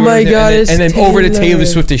Kelsey. Oh my whatever, God, and it's then over to Taylor. Taylor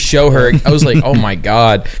Swift to show her. I was like, oh my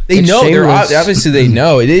God, they It's know. They're shameless. obviously they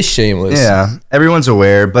know it is shameless. Yeah, everyone's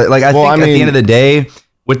aware, but like I Well, think I at the mean- end of the day,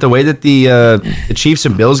 with the way that the Chiefs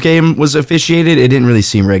and Bills game was officiated, it didn't really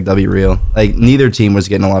seem rigged. I'll be real. Like neither team was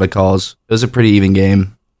getting a lot of calls. It was a pretty even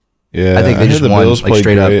game. Yeah, I think they heard just the won, Bills like, played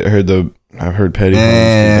straight up. great. I've heard Petty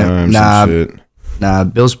Eh, times nah. and shit. Nah,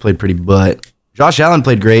 Bills played pretty butt. Josh Allen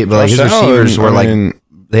played great, but like his Josh receivers Allen, were I like mean-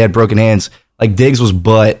 they had broken hands. Like Diggs was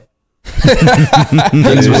butt.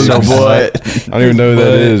 Diggs was so butt. I don't even know who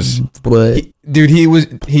that is. But Dude,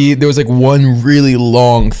 there was like one really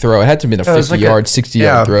long throw. It had to have been a Yeah, it was 50 like yard, 60 yeah.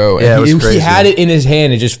 yard throw. Yeah, it And was he crazy. had it in his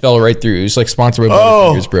hand. It just fell right through. It was like sponsored by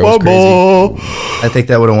Oh, Butterfingers, bro. It was crazy. I think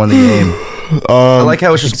that would have won the game. I like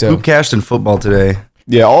how it's just so. poopcast in football today.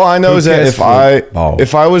 Yeah, all I know is that Football.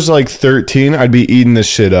 if I was like 13, I'd be eating this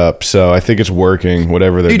shit up. So I think it's working.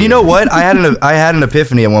 Whatever they're Dude, you doing. know what? I had an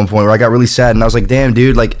epiphany at one point where I got really sad and I was like, damn,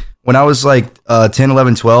 dude, like when I was like 10,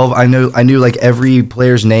 11, 12, I knew like every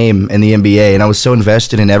player's name in the NBA and I was so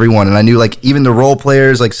invested in everyone and I knew like even the role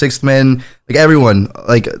players, like sixth men, like everyone,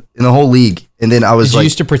 like in the whole league. And then I was Did you like,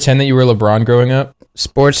 used to pretend that you were LeBron growing up?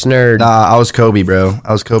 sports nerd. nah, I was Kobe, bro.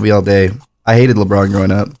 I was Kobe all day. I hated LeBron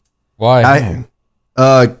growing up. Why?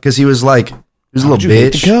 Because he was a little How'd you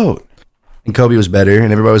hate bitch the goat? and Kobe was better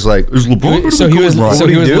and everybody was like, "Is LeBron?" so he was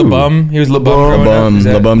LeBum. He was LeBum growing up. Is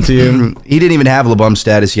that- LeBum to you. He didn't even have LeBum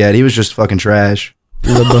status yet. He was just fucking trash.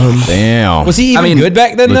 Damn. Was he even mean, good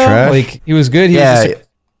back then the though? trash? Like he was good. He Yeah, was just,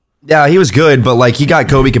 yeah, he was good, but like he got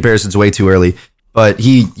Kobe comparisons way too early. But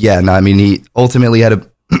he ultimately had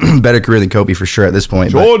a better career than Kobe for sure at this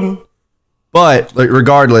point. Jordan. But like,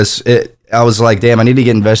 regardless, I was like, damn, I need to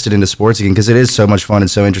get invested into sports again because it is so much fun and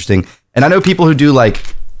so interesting. And I know people who do like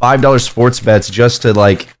 $5 sports bets just to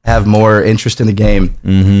like have more interest in the game.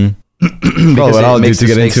 Mm-hmm. because what I'll it do makes to the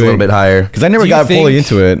get stakes into a little it. bit higher. Because I never Do you got fully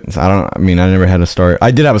think- into it. So I never had a start.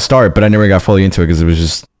 I did have a start, but I never got fully into it because it was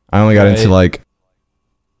just I only got into Right. like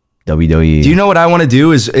WWE. Do you know what I want to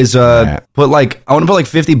do? Is Yeah. I want to put like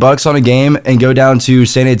 $50 on a game and go down to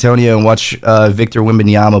San Antonio and watch Victor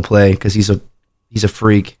Wembanyama play because he's a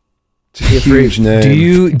freak. Huge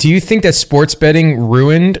name. do you think that sports betting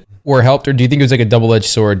ruined or helped, or do you think it was like a double-edged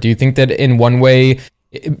sword? Do you think that in one way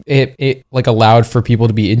it like allowed for people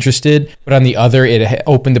to be interested, but on the other it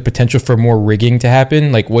opened the potential for more rigging to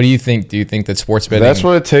happen? Like, what do you think? Do you think that sports betting? That's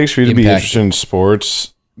what it takes for you to be Impact. interested in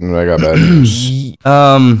sports. I got bad news.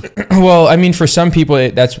 Well, I mean, for some people,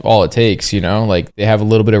 that's all it takes. You know, like they have a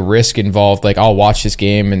little bit of risk involved. Like, I'll watch this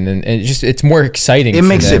game, and then it's more exciting. It for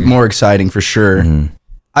makes them. it more exciting for sure. Mm-hmm.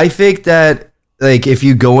 I think that like if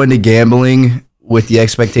you go into gambling with the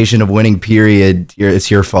expectation of winning, period, it's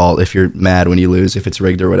your fault if you're mad when you lose, if it's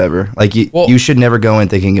rigged or whatever. Like you should never go in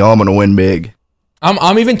thinking, "Oh, I'm gonna win big."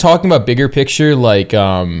 I'm even talking about bigger picture, like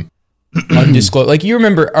undisclosed. Like you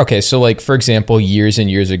remember? Okay, so like for example, years and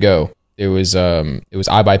years ago, it was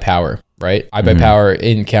I Buy Power, right? I Buy Power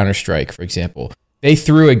in Counter Strike, for example. They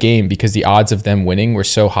threw a game because the odds of them winning were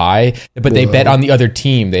so high, but they bet on the other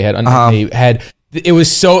team. They had. It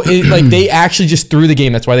was so like they actually just threw the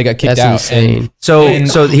game. That's why they got kicked That's out. insane. So And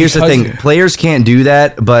here's the because- thing: players can't do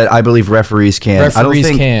that, but I believe referees can. I don't Referees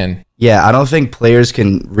think, can. Yeah, I don't think players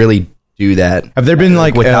can really do that. Have there been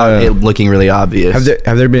like without it looking really obvious?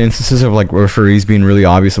 have there been instances of like referees being really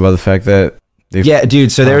obvious about the fact that they've Yeah,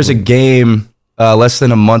 dude. So there was a game less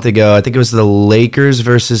than a month ago. I think it was the Lakers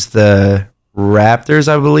versus the Raptors,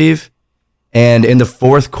 I believe. And in the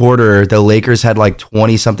fourth quarter, the Lakers had like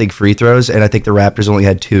 20 something free throws, and I think the Raptors only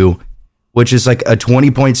had 2, which is like a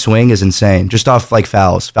 20-point swing is insane just off like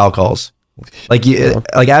foul calls. Like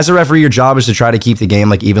like as a referee, your job is to try to keep the game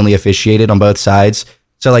like evenly officiated on both sides.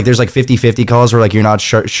 So like there's like 50-50 calls where like you're not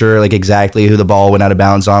sure like exactly who the ball went out of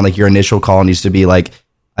bounds on. Like your initial call needs to be like,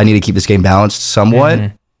 I need to keep this game balanced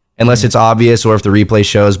somewhat, unless it's obvious or if the replay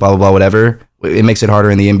shows blah blah blah whatever. It makes it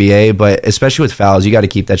harder in the NBA, but especially with fouls, you got to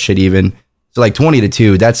keep that shit even. So like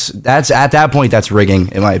 20-2, that's at that point that's rigging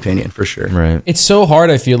in my opinion for sure. right. It's so hard,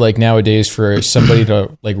 I feel like nowadays for somebody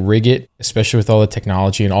to like rig it, especially with all the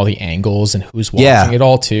technology and all the angles and who's watching Yeah. it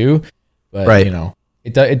all too. But Right. you know,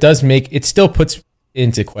 it does make it still puts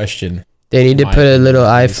into question. They need to put a little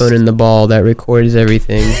iPhone in the ball that records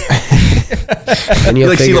everything. And You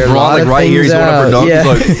like see LeBron like right here. He's going up for dunk. Yeah.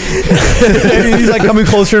 Like, He's like coming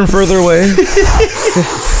closer and further away.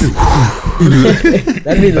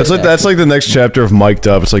 That's like the next chapter of Mic'd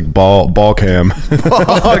Up. It's like ball cam.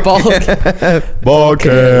 Ball. Ball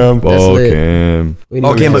cam. Ball lit. cam.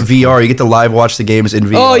 okay, but VR, you get to live watch the games in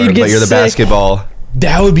VR. Oh, you'd get but you're the sick. basketball.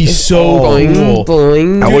 That would be so Boing, cool.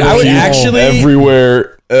 boing. Dude, I would actually.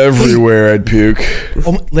 everywhere I'd puke.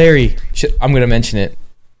 Oh, Larry, I'm gonna mention it.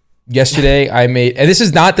 Yesterday, I made, and this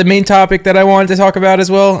is not the main topic that I wanted to talk about as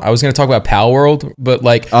well. I was gonna talk about Pal World, but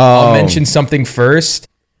like I'll mention something first.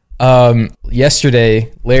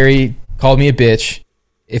 Yesterday, Larry called me a bitch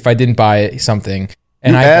if I didn't buy something,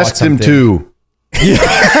 and I asked him to.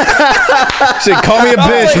 Say, call me a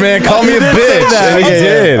bitch, man. Call me a bitch. And he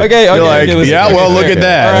did. Okay. You're like, listen. yeah, well, look at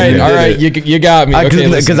that. All right. You got me. Okay,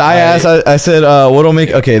 Because I asked, I said, what'll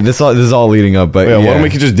make? Okay, this is all leading up, but Yeah, why don't we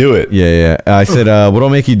just do it? Yeah. I said, what'll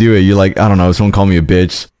make you do it? You're like, I don't know. Someone call me a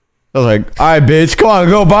bitch. I was like, all right, bitch, come on,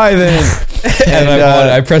 go buy then. and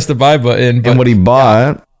I pressed the buy button. But And what he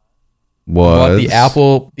bought was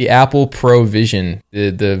the Apple Pro Vision,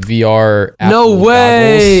 the VR. Apple No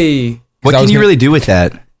way. goggles. What I was can you gonna- really do with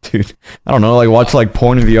that? dude. I don't know, like watch like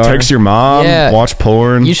porn in VR. Text your mom, Yeah. watch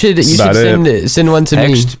porn. You should That's about it. send one to me.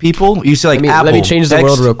 Text people? You say like Apple. Let me change the text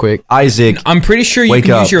world real quick. Isaac. I'm pretty sure you Wake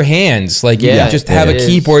can up. use your hands. Like, Yeah, you just have it a is.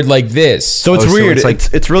 keyboard like this. So it's Oh, so weird. it's like-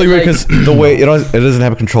 it's really weird because the way it doesn't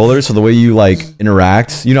have a controller, so the way you like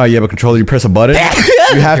interact, you know how you have a controller, you press a button,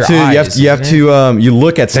 you have Your to eyes, you have to you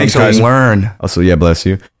look at Thanks something. for learn. Also, yeah, bless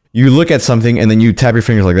you. You look at something and then you tap your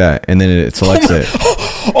fingers like that, and then it selects it.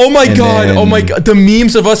 Oh my And god! then- Oh my god! The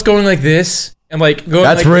memes of us going like this and like going.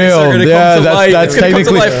 That's like this are real. gonna Yeah, come to that's- life. that's It's gonna come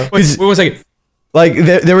to technically- life. Wait 1 second. Like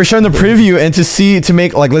they were showing the preview, and to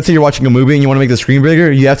make like, let's say you're watching a movie and you want to make the screen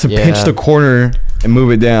bigger, you have to pinch Yeah. the corner and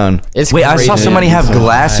move it down. It's Wait, I saw crazy. somebody have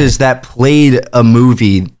glasses that played a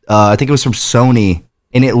movie. I think it was from Sony,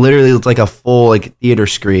 and it literally looked like a full like theater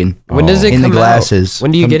screen. When does it in the come glasses? out?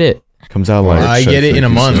 When do you get it? Comes out like I get it in a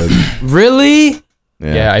month. Really?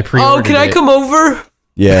 Yeah, I pre. Oh, can I come over?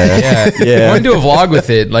 Yeah, Yeah, I want to do a vlog with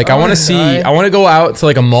it. Like, I want to see. I want to go out to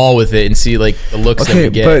like a mall with it and see like the looks that Okay,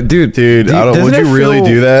 we get. but dude, I don't. doesn't Would it you really feel-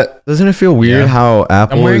 do that? Doesn't it feel weird Yeah. how I'm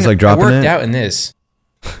Apple wearing. is like dropping I worked it? out in this.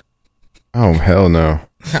 Oh hell no!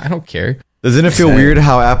 I don't care. Doesn't it feel weird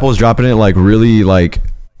how Apple's dropping it like really like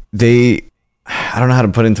they I don't know how to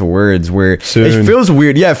put it into words where Soon. it feels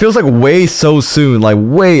weird. Yeah, it feels like way so soon. Like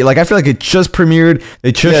way like I feel like it just premiered.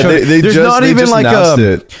 They just Yeah, showed, there's not they even just like announced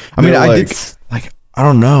a it. I mean They were I like- did like I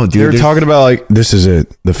don't know, dude. They were There's- talking about like this is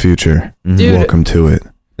it, the future. Dude. Welcome to it.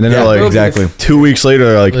 And then Yeah, they're like, exactly. 2 weeks later,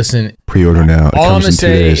 they're like, Listen, pre-order now. It all I'm comes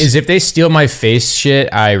gonna in 2 say days. is if they steal my face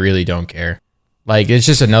shit, I really don't care. Like, it's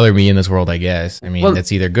just another me in this world, I guess. I mean, Well,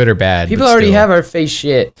 it's either good or bad. People but already still. have our face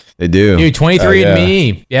shit. They do. Dude, 23 and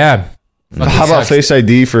me. Yeah. Fucking How about sucks. Face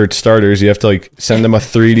ID for starters? You have to like send them a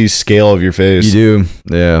 3D scale of your face. You do.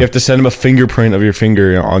 Yeah. You have to send them a fingerprint of your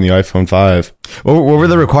finger on the iPhone 5. What were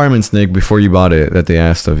the requirements, Nick, before you bought it that they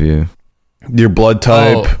asked of you? Your blood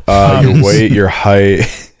type, your weight, your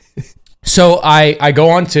height. So I go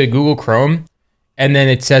onto Google Chrome, and then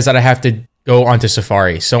it says that I have to go onto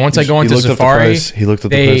Safari. So once I go onto looked up the Safari, price. He looked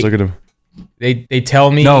at the they- price. Look at him. they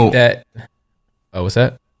tell me No. that. Oh, what's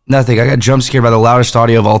that? Nothing. I got jump scared by the loudest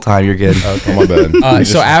audio of all time. You're good. Oh my bad.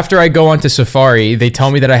 So after I go onto Safari, they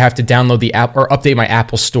tell me that I have to download the app or update my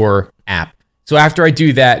Apple Store app. So after I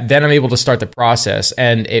do that, then I'm able to start the process,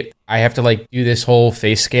 and I have to like do this whole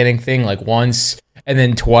face scanning thing like once and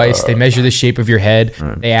then twice. They measure the shape of your head.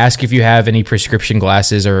 They ask if you have any prescription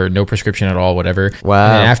glasses or no prescription at all, whatever. Wow.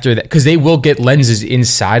 And then after that, because they will get lenses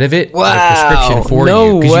inside of it, like Wow. prescription for No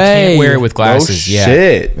you, because you way. can't wear it with glasses. Oh, yeah.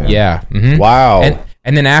 shit. Yeah. Mhm. Wow.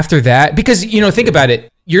 And then after that, because think about it,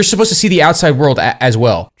 you're supposed to see the outside world as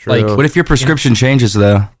well. Like, What if your prescription changes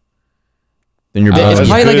though? Then you're It's boned.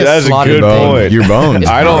 probably like a That's a slotted good thing. point. You're boned.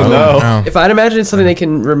 I don't know. If I'd imagine it's something they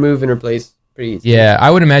can remove and replace pretty easy. Yeah, I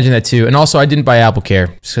would imagine that too. And also, I didn't buy Apple Care,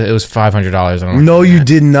 so it was $500. I don't know. No, you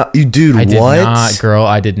did not. You dude, I did what? not, girl.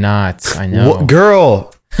 I did not. I know. What,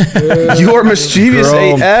 girl? You are mischievous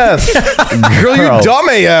Girl. AF. Girl, you dumb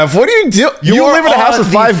AF. What do you do? You live in a house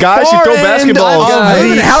with 5 guys. You throw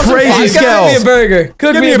basketballs. Crazy scale. Give me a burger.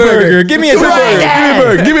 Cook me a burger. Give me a Give me a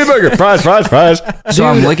burger. Give me a burger. Fries, fries, fries. So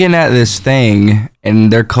I'm looking at this thing,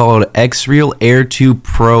 and they're called X-Real Air 2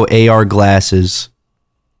 Pro AR glasses.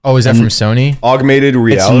 Oh, is that from Sony? Augmented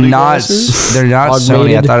reality It's not. glasses? They're not Sony. I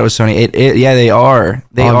Augmented. thought it was Sony. Yeah, they are.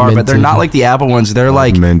 They are, but they're Augmented. not like the Apple ones. They're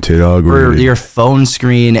like Augmented, for augmented. your phone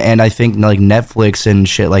screen, and I think like Netflix and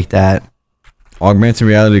shit like that. Augmented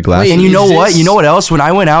reality glasses. And you know is what? this- You know what else? When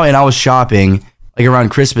I went out and I was shopping, like around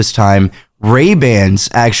Christmas time, Ray-Bans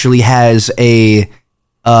actually has a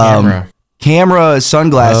camera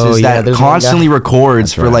sunglasses Oh, yeah, that there's one constantly guy.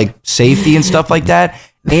 records for like safety and stuff like that.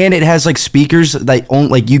 And it has like speakers that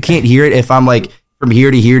like you can't hear it if I'm like from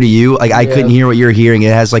here to here to you. Like I couldn't hear what you're hearing.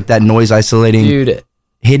 It has like that noise isolating Dude,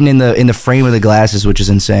 hidden in the frame of the glasses, which is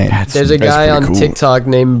insane. there's a guy on cool. TikTok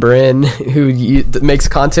named Bryn who makes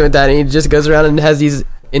content with that, and he just goes around and has these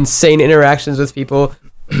insane interactions with people.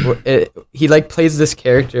 He like plays this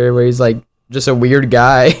character where he's like just a weird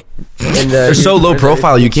guy. And They're so low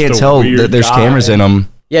profile, you can't tell that there's cameras in them.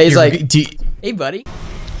 Yeah, he's You're- like, do you- hey, buddy.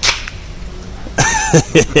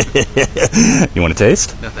 You want a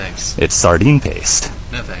taste? No thanks. It's sardine paste.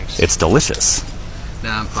 No thanks. It's delicious.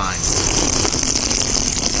 Nah, I'm fine.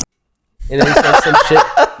 And then he says some shit.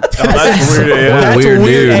 That's weird. What a weird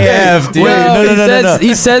dude. AF, dude. Well,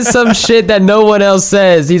 he says some shit that no one else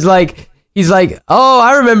says. He's like, oh,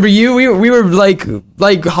 I remember you. We were like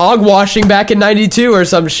hog washing back in '92 or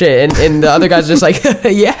some shit. And the other guy's just like,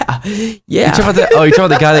 yeah. You talking about you're talking about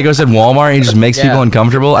the guy that goes in Walmart and he just makes people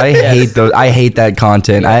uncomfortable? I hate those. I hate that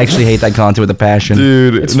content. I actually hate that content with a passion.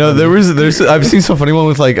 Dude, no, there's I've seen some funny one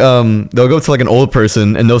with like they'll go to like an old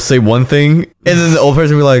person and they'll say one thing and then the old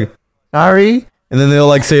person will be like, sorry, and then they'll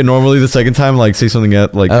like say it normally the second time, like say something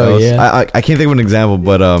else. yeah. I can't think of an example,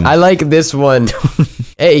 but I like this one.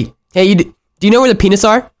 Hey, do you know where the peanuts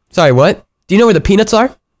are? Sorry, what? Do you know where the peanuts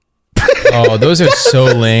are? Oh, those are so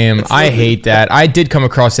lame. I hate that. I did come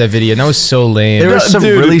across that video, and that was so lame. There was some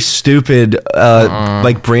really stupid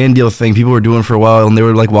like brand deal thing people were doing for a while, and they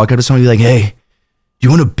would like walk up to somebody and be like, "Hey, do you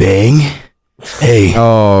want to bang? Hey,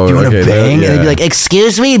 oh, do you want to okay, bang?" yeah. And they'd be like,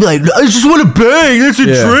 "Excuse me?" He'd be like, "I just want to bang. That's a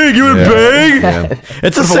drink. You want to bang?" Yeah.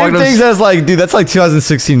 It's the If I same walked things as like, dude, that's like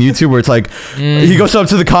 2016 YouTube where it's like he goes up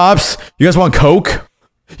to the cops. You guys want Coke?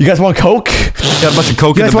 You guys want Coke? Got a bunch of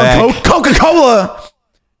Coke You in guys the want back. Coke? Coca-Cola.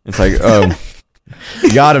 It's like, oh,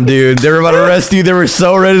 you got him, dude. They were about to arrest you. They were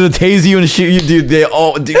so ready to tase you and shoot you, dude. They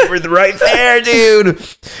all, dude, were right there, dude.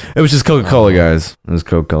 It was just Coca-Cola, guys. It was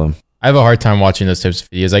Coca-Cola. I have a hard time watching those types of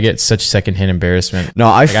videos. I get such secondhand embarrassment. No,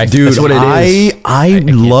 dude, that's what it I can't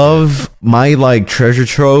do love my like treasure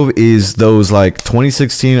trove is those like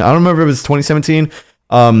 2016. I don't remember if it's 2017.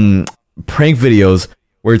 Prank videos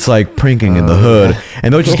where it's like pranking in the hood,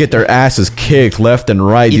 and they'll just get their asses kicked left and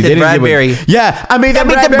right. Dude. Ethan They didn't give Bradbury. yeah, I made that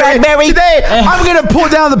Bradbury. Today, I'm gonna pull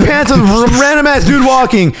down the pants of some random ass dude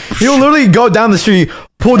walking. He'll literally go down the street,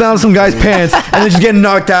 pull down some guy's pants, and then just get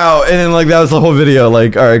knocked out. And then like that was the whole video.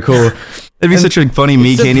 Like, all right, cool. It'd be such a funny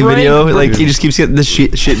Me It's a Candy prank, video. bro. Like he just keeps getting the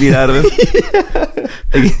shit beat out of him.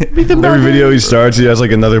 Every video he starts, he has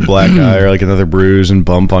like another black eye or like another bruise and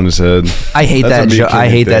bump on his head. I hate That's a that. Me I Candy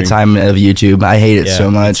hate that thing. time of YouTube. I hate it Yeah, so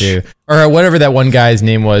me much. too. Or whatever that one guy's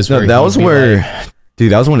name was. No, where that he'd was be where, like-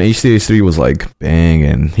 dude. That was when HCH3 was like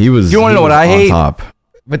banging. He was. You wanna he know what was I on hate? Top.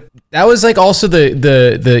 But that was like also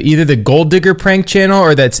the either the gold digger prank channel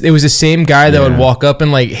or it was the same guy that would walk up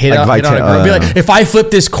and like hit, Like hit on a girl. And be like, if I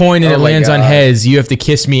flip this coin and Oh it my lands on God. heads, you have to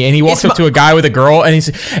kiss me. And he walks up to a guy with a girl and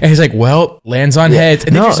he's like, well, lands on heads,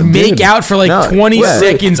 and they No, just make dude. out for like No, 20 wait.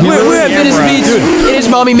 seconds. on We're at Venice camera. Beach. It is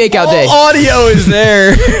mommy makeout day. Audio is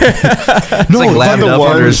there. It's like lathered the up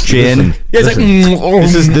under ones- his chin. Yeah, it's like,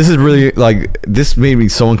 This is really like this made me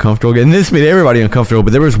so uncomfortable, and this made everybody uncomfortable.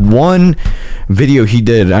 But there was one video he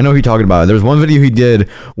did. I know who you're talking about. There was one video he did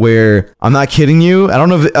where I'm not kidding you. I don't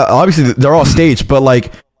know if obviously they're all staged, but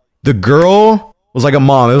like the girl was like a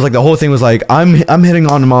mom. It was like the whole thing was like I'm hitting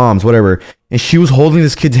on moms, whatever, and she was holding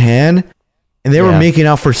this kid's hand, and they were making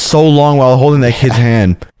out for so long while holding that kid's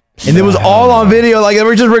hand. And it was all on video, like they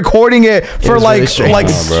were just recording it for was like, really strange. like,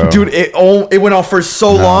 Nah, bro. dude, it went on for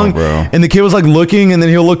so long, bro. and the kid was like looking, and then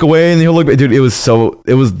he'll look away, and then he'll look, dude,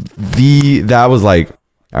 that was like,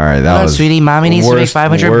 all right, that was Sweetie, mommy needs to make worst-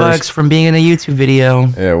 $500 worst. from being in a YouTube video.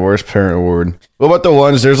 Yeah, worst parent award. What about the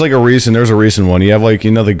ones? There's a recent one. You have like,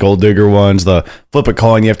 the gold digger ones, the flip a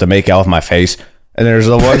coin, you have to make out with my face. And there's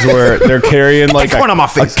the ones where they're carrying like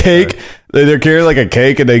a cake. They're carrying like a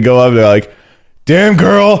cake, and they go up and they're like, damn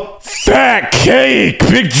girl, fat cake,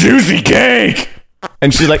 big juicy cake.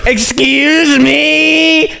 And she's like, excuse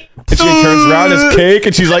me. And she turns around, it's cake,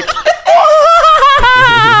 and she's like,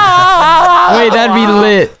 Wait, that'd be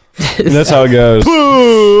lit. and that's how it goes.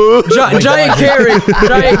 Giant carrot.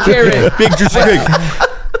 Giant carrot. Big juicy cake.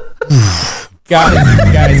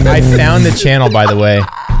 guys, I found the channel, by the way.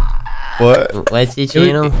 What? What's the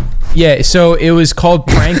channel? Yeah, so it was called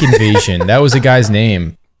Prank Invasion. That was the guy's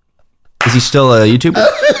name. Is he still a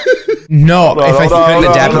YouTuber? No, if I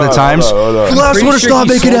Couldn't adapt to the times. The last Pretty one to sure stop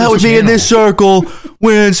he making sold out with the me in channel. this circle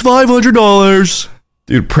wins $500.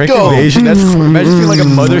 Dude, prank invasion. That's imagine being like a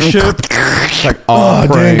mothership. It's like, oh,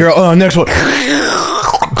 dang girl. Oh, next one.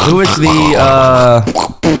 Who is the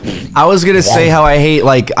I was gonna say how I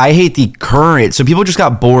hate the current. So people just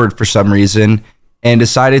got bored for some reason and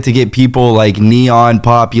decided to get people like neon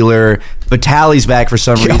popular. Vitaly's back for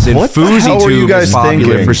some reason. what the hell were you FouseyTube guys is popular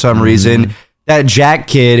thinking? for some reason. That Jack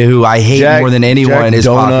kid who I hate Jack- more than anyone Jack is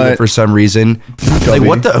popular Donut. for some reason. Like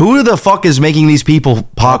what the who the fuck is making these people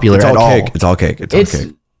popular It's at all all? cake. It's all cake. It's all It's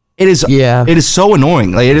cake. It is Yeah. It is so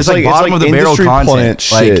annoying. Like it is like bottom of the barrel industry content.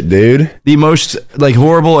 plant Like shit, dude. the most like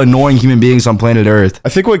horrible, annoying human beings on planet Earth. I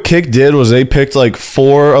think what Kick did was they picked like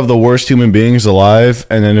 4 of the worst human beings alive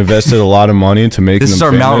and then invested a lot of money into making This them is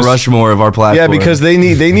our famous. Mount Rushmore of our platform. Yeah, because they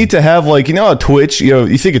need to have like, you know, a Twitch. You know,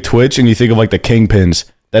 you think of Twitch and you think of like the kingpins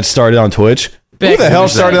that started on Twitch. Who the hell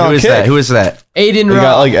started on Who is Kick? that? Who is that? Aiden You got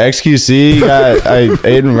Rock. like XQC, you got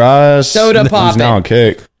Aiden Ross. Soda He's Poppin'. now on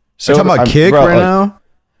Kick. You're talking about Kick right now?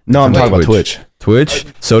 No, I'm talking about Twitch. Twitch,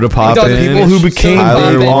 Soda You Pop, got the people who became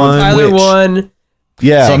Tyler big on Tyler Twitch. won.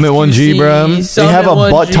 Yeah. Summit 1G, bro. They have a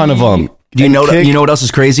butt ton of them. Do you know? You know what else is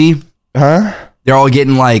crazy? Huh? They're all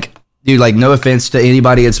getting like, dude. Like, no offense to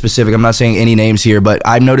anybody in specific. I'm not saying any names here, but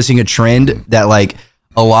I'm noticing a trend that like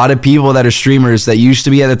a lot of people that are streamers that used to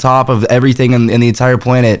be at the top of everything in the entire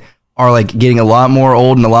planet are like getting a lot more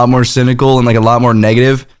old and a lot more cynical and like a lot more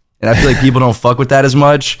negative. And I feel like people don't fuck with that as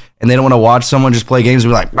much, and they don't want to watch someone just play games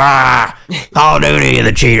and be like, bah, Call of Duty,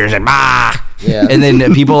 the cheaters, and bah. Yeah. And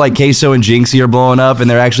then people like Queso and Jinxie are blowing up, and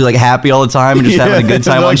they're actually like happy all the time and just having a good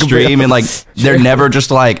time on stream, and like they're never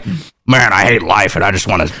just like, man, I hate life, and I just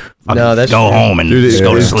want to No, that's go true. home and Dude, just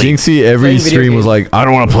go to sleep. Jinxie every Playing video stream was games. like, I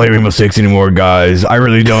don't want to play Rainbow Six anymore, guys. I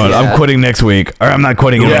really don't. I'm quitting next week. Or I'm not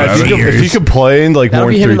quitting. Yeah, if he complained like That'll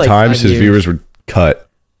more be than him 3 in, like, times, 5 his years. viewers would cut.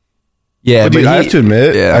 Yeah, But dude, I have to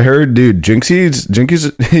admit, yeah. I heard, dude, Jinxie's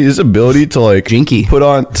his ability to like Jinky. put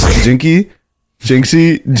on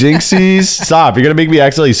Jinxie's stop. You're gonna make me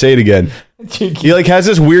accidentally say it again. He like has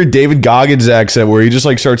this weird David Goggins accent where he just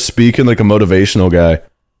like starts speaking like a motivational guy.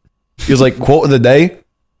 He was like, quote of the day.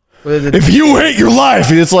 If you hate your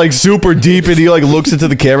life, and it's like super deep, and he like looks into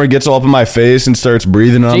the camera, gets all up in my face, and starts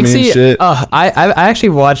breathing on me and Jinxie, shit. I actually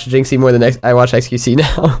watched Jinxie more than I watch XQC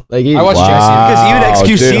now. Like I watched Because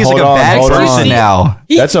even XQC dude, is like hold a on, bad hold person on. now.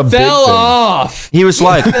 He That's a big fell thing. off. He was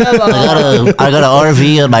like, I got an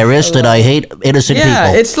RV on my wrist and I hate innocent Yeah,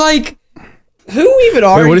 people. it's like, who even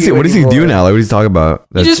are Wait, what you? does he do anymore? now? Like, what does he talk about?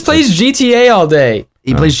 He just plays GTA all day.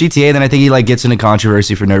 he plays GTA, then I think he like gets into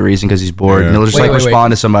controversy for no reason because he's bored, and he'll just Wait, like wait, wait.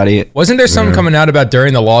 respond to somebody. Wasn't there something coming out about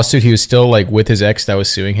during the lawsuit he was still like with his ex that was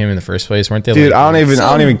suing him in the first place? Weren't they? Dude, like, I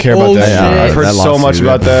don't even care about that. bullshit. I've heard That so much lawsuit,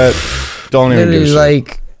 about yeah. that. Don't even give a Literally, shit.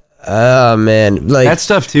 like, oh man, like That's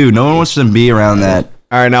tough too. No one wants to be around that.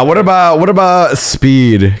 All right, now what about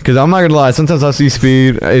Speed? Because I'm not gonna lie, sometimes I see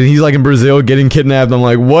Speed and he's like in Brazil getting kidnapped. I'm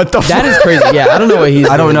like, what the? that fuck? is crazy. Yeah, I don't know what he's.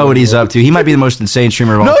 I don't doing know what he's anymore. up to. He might be the most insane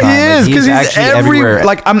streamer of all No, time. he is Like, because he's actually everywhere.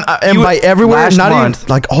 Like and by everywhere, last not month- even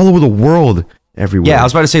like all over the world. Everywhere. Yeah, I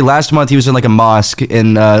was about to say last month he was in like a mosque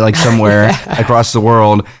in like somewhere across the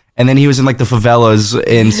world, and then he was in like the favelas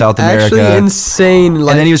in South Actually, America, insane. and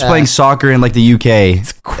then he was playing soccer in like the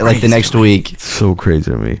UK like the next week. so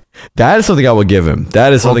crazy to me. That is something I would give him.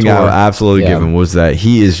 That is something I tour. would absolutely Yeah. give him. Was that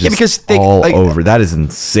he is just because they- all like- over. That is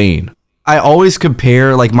insane. I always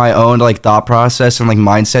compare like my own like thought process and like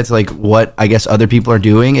mindset to like what I guess other people are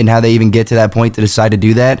doing and how they even get to that point to decide to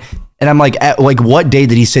do that. And I'm like, at like what day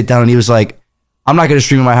did he sit down and he was like, I'm not going to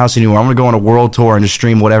stream in my house anymore. I'm going to go on a world tour and just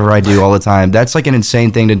stream whatever I do all the time. That's like an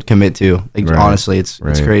insane thing to commit to. Like Right. honestly, it's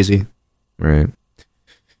Right. crazy. Right.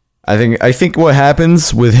 I think what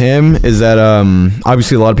happens with him is that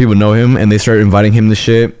obviously a lot of people know him and they start inviting him to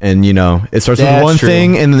shit, and you know it starts with That's one true.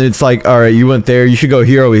 thing and then it's like, all right, you went there, you should go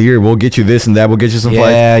here, over here, we'll get you this and that, we'll get you some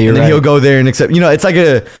flights. Yeah, you're and then right. he'll go there and accept, you know, it's like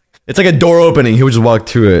a door opening, he'll just walk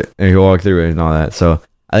to it and he'll walk through it and all that. So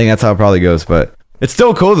I think that's how it probably goes, but it's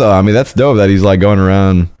still cool though. I mean, that's dope that he's like going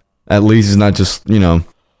around, at least he's not just, you know,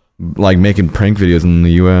 like making prank videos in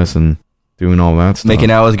the US and doing all that stuff. Making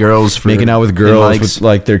out with girls Girls likes. with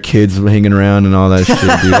like their kids hanging around and all that shit,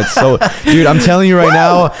 dude. That's so, dude. I'm telling you right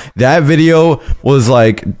now, that video was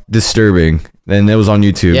like disturbing, and it was on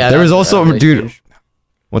YouTube. Yeah, there was that's also, really dude. strange.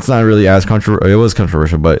 what's not really as controversial. It was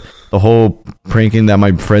controversial, but the whole pranking that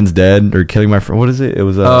my friend's dead or killing my friend. What is it? It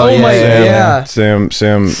was Sam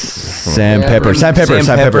Pepper, Sam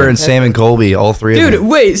Pepper, and Sam and Colby, all three of them. Dude,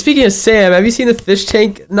 wait. Speaking of Sam, have you seen the fish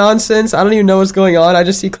tank nonsense? I don't even know what's going on. I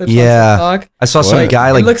just see clips on TikTok. I saw some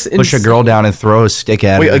guy push a girl down and throw a stick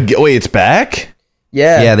at her. Wait, it's back?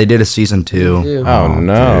 Yeah, they did a season 2. Oh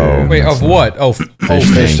no! Dude. Wait, of what? Oh,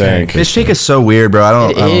 fish tank. Fish tank is so weird, bro. I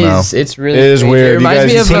don't know. It's really. It is weird. It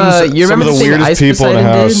reminds me of you remember some of the weirdest people in the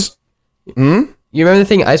house. You remember the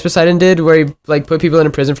thing Ice Poseidon did, where he like put people in a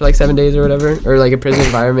prison for like 7 days or whatever, or like a prison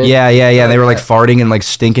environment? Yeah. They were like farting and like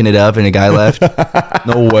stinking it up, and a guy left.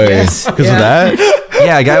 No way. Because of that?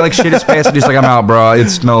 Yeah, a guy like shit his pants and he's like, I'm out, bro. It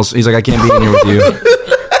smells. He's like, I can't be in here with you.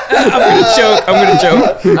 I'm gonna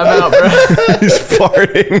joke. I'm out, bro. He's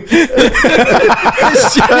farting.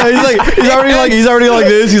 He's already like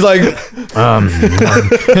this. He's like, No,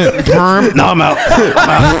 I'm out.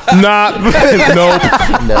 Nope.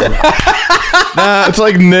 Nah, it's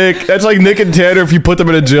like Nick. That's like Nick and Tanner if you put them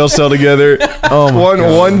in a jail cell together.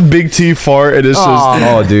 One big T fart and it's just.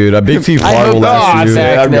 Oh, dude, a big T fart will last you.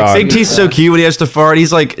 Big T's so cute when he has to fart.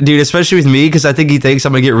 He's like, dude, especially with me, because I think he thinks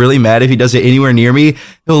I'm gonna get really mad if he does it anywhere near me.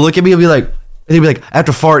 He'll look at me and be like,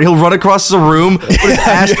 after fart, he'll run across the room, put his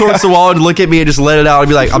ass towards the wall, and look at me and just let it out and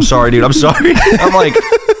be like, I'm sorry, dude, I'm sorry. I'm like,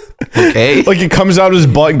 okay. Like it comes out of his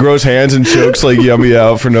butt and grows hands and chokes like Yummy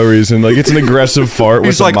out for no reason. Like it's an aggressive fart.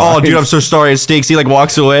 He's like, oh, dude, I'm so sorry. It stinks. He like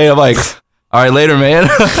walks away. I'm like, all right, later, man.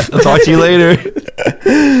 I'll talk to you later.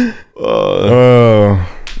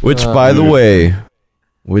 Which, by the way,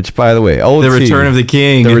 the Return of the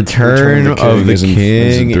King. The Return of the King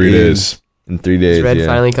is in 3 days. In 3 days, Red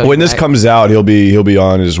finally comes when this back. comes out, he'll be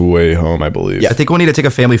on his way home, I believe. Yeah, I think we'll need to take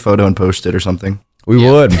a family photo and post it or something. We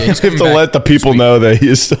would. We have to let the people know that he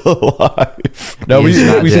is still alive. No, we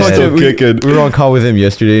kicking. were on call with him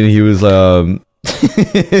yesterday, and he was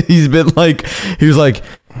he was like,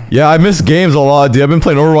 yeah, I miss games a lot, dude. I've been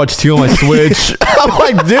playing Overwatch 2 on my Switch. I'm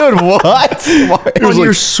like, dude, what? On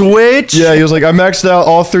your Switch? Yeah, he was like, I maxed out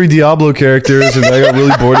all 3 Diablo characters, and I got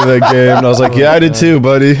really bored of that game. And I was like, yeah, I did too,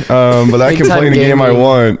 buddy. But I can play the game I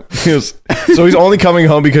want. So he's only coming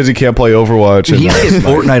home because he can't play Overwatch. Dude, he might get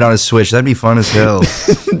Fortnite on his Switch. That'd be fun as hell.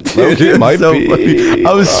 Dude, it might be. Funny.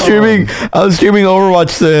 I was streaming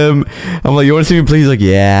Overwatch to him. I'm like, you want to see me play? He's like,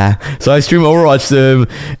 yeah. So I stream Overwatch to him,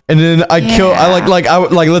 and then I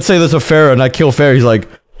let's say there's a Pharah, and I kill Pharah. He's like,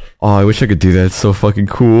 oh, I wish I could do that. It's so fucking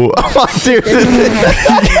cool. I'm like, dude.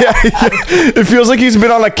 It feels like he's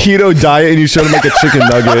been on a keto diet and you showed him like a chicken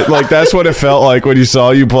nugget. Like that's what it felt like when you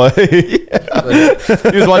saw you play. He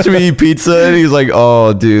was watching me eat pizza, and he's like,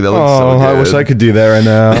 oh, dude, that looks so good. I wish I could do that right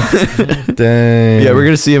now. Dang. Yeah, we're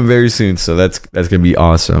gonna see him very soon, so that's gonna be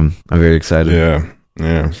awesome. I'm very excited. Yeah.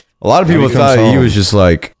 A lot of people thought he was just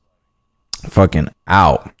like fucking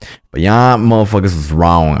out, but yeah, motherfuckers was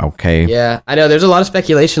wrong. Okay. Yeah, I know. There's a lot of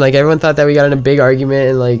speculation. Like everyone thought that we got in a big argument,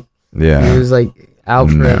 and like he was like out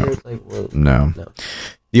forever. Like, whoa. No.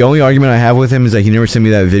 The only argument I have with him is that he never sent me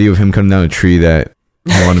that video of him cutting down a tree that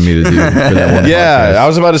he wanted me to do. For that one podcast. I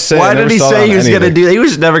was about to say. Why did he say he was gonna do that? He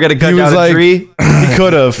was never gonna cut down a tree. He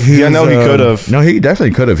could have. Yeah, no, he could have. No, he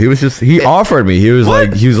definitely could have. He was just offered me. He was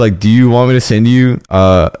like, do you want me to send you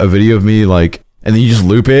a video of me like? And then you just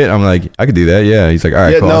loop it. I'm like, I could do that. Yeah. He's like, all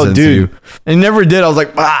right, cool. I'll send it to you. And he never did. I was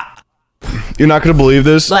like, You're not gonna believe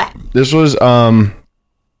this. This was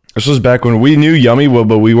back when we knew Yummy,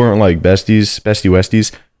 but we weren't like bestie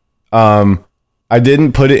westies. I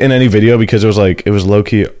didn't put it in any video because it was low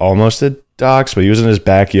key almost a dox, but he was in his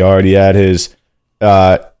backyard. He had his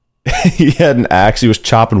he had an axe. He was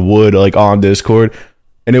chopping wood like on Discord.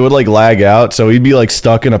 And it would like lag out, so he'd be like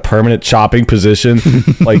stuck in a permanent chopping position,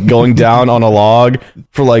 like going down on a log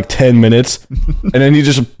for like 10 minutes, and then he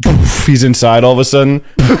just he's inside all of a sudden.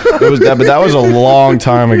 It was that, but that was a long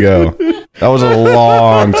time ago.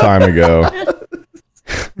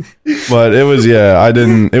 But it was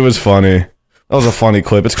it was funny. That was a funny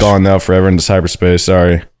clip. It's gone now forever into cyberspace.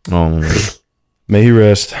 Sorry. Oh, may he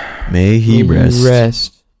rest. May he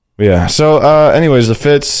rest. Yeah. So, anyways, the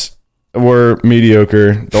fits were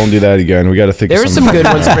mediocre. Don't do that again. We got to think. There were some good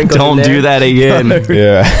ones sprinkled. Don't do that again.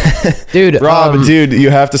 Yeah, dude. Rob, dude, you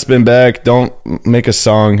have to spin back. Don't make a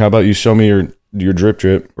song. How about you show me your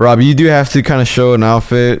drip? Rob, you do have to kind of show an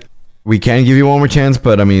outfit. We can give you one more chance,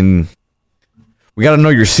 but I mean, we got to know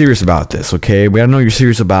you're serious about this, okay? We got to know you're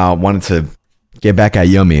serious about wanting to get back at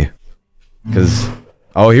Yummy. Because,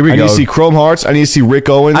 here we go. I need to see Chrome Hearts. I need to see Rick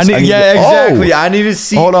Owens. Exactly. I need to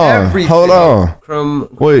see everything. Hold on.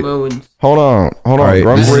 Chrome Owens. Hold on. All right,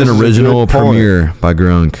 this is an original premiere by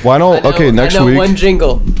Grunk. Why don't? Okay, next week. One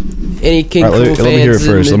jingle. Any King All right, Cool let me hear it fans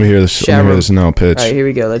in first. the Let me hear this. Let chat me hear room? this now pitch. All right, here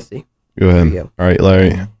we go. Let's see. Go ahead. we go. All right, Larry.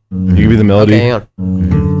 You give me the melody. Okay, hang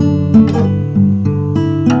on.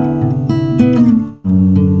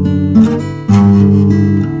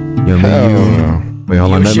 Yummy you. Wait,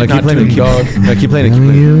 hold on. No, shit keep not playing it. tuned, dog. Keep playing it. Keep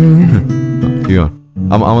playing it. Keep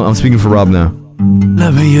going. I'm speaking for Rob now.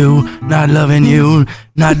 Loving you, not loving you,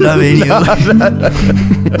 not loving you.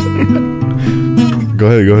 Go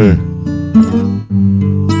ahead.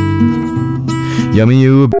 Yummy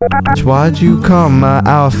you a bitch, why'd you call my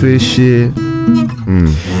outfit shit?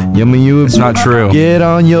 Yummy you a It's not true. Get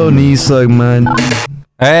on your knees, suck mine.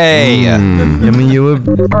 Hey, Yummy you a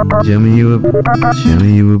bitch, yummy you a bitch,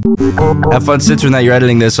 yummy you a bitch. have fun censoring that. You're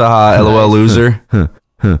editing this. Haha, lol, loser.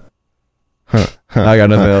 I got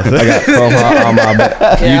nothing else. I got chrome heart on my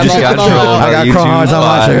back. Yeah, You just got trolled. I got chrome hearts on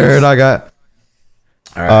my shirt. I got.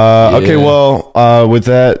 Okay, well, with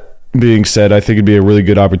that being said, I think it'd be a really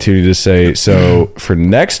good opportunity to say, so for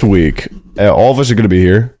next week, all of us are going to be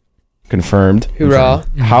here. Confirmed. Hoorah.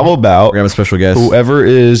 How about We're gonna have a special guest. whoever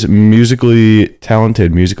is musically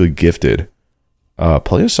talented, musically gifted,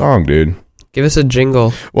 play a song, dude. Give us a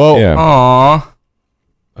jingle. Well, Yeah. Aww.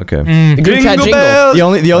 okay. The group chat jingle. The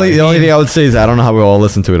only thing I would say is I don't know how we all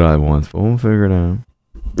listen to it at once, but we'll figure it out.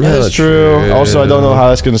 That's true. Also, I don't know how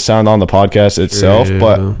that's going to sound on the podcast itself,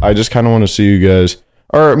 but I just kind of want to see you guys.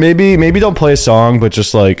 Or maybe don't play a song, but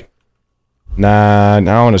just like, nah, I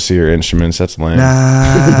want to see your instruments. That's lame.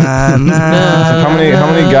 Nah. How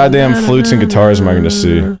many goddamn flutes and guitars am I going to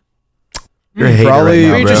see? You're a hater Probably- right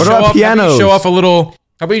now, Maybe bro. just What show about off, how about you pianos? show off a little.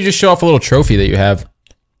 How about you just show off a little trophy that you have?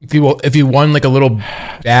 If you won like a little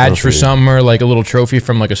badge for something or like a little trophy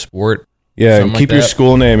from like a sport. Yeah, and Something keep like your that.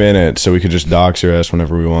 school name in it so we could just dox your ass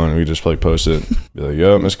whenever we want. We just like post it. Be like,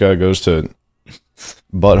 yo, this guy goes to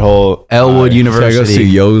Butthole Elwood So I go University. see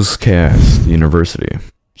Yo's Cast University.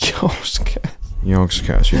 Yo's Cast. Yo's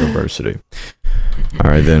Cast University. All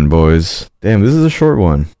right then, boys. Damn, this is a short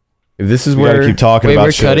one. If this is We gotta where keep talking Wait, about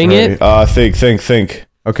we're shit, cutting right? it? Think.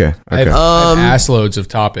 Okay. I have ass loads of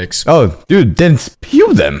topics. Oh, dude, then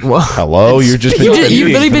spew them. Hello, you're just You've eating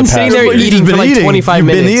really for been the sitting past there week. You've eating been for like eating. 25 You've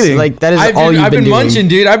been minutes. eating. Like that is I've all you've been doing. munching,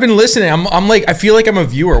 dude. I've been listening. I'm like, I feel like I'm a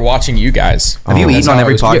viewer watching you guys. Have you eaten on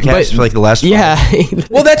every how it podcast for like the last? Yeah.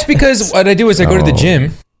 Well, that's because what I do is I go to the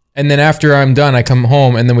gym, and then after I'm done, I come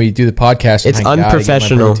home, and then we do the podcast. It's and I gotta get my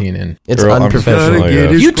unprofessional. protein in. It's Girl, I'm unprofessional. professional,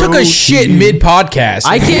 I guess. You took a shit mid podcast.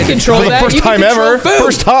 I can't control that. First You can time control ever. food.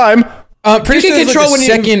 First time. Pretty You sure can it's control like when the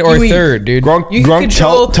you- second or you eat. third, dude. Grunk, You can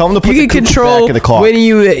control. tell him to put you the can cuckoo control back in the clock. when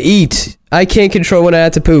you eat. I can't control when I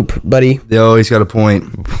have to poop, buddy. Yo, he's got a point. I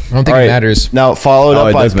don't think All it right, matters. Now follow it Oh, up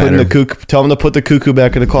it by does putting matter. the cuckoo. Tell him to put the cuckoo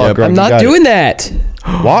back in the clock. Yep. Grunk, I'm you not got doing it. that.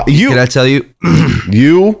 What? Can I tell you?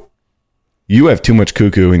 You have too much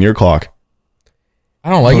cuckoo in your clock.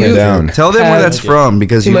 I don't like Put it it. down. Tell them where Have that's from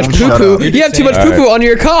because Too you much don't shut poo up. poo. You have too much All poo poo on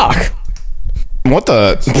your cock. What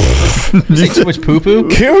the? You take too much poo poo.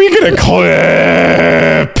 Can we get a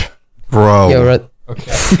clip? Bro. Yo, right.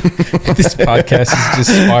 This podcast is just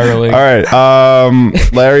spiraling. All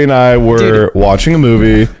right. Larry and I were watching a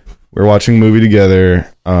movie. We were watching a movie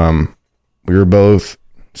together. We were both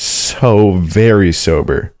so very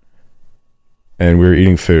sober, and we were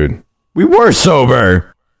eating food. We were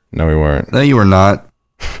sober. No, we weren't. No, you were not.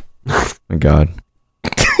 Thank God.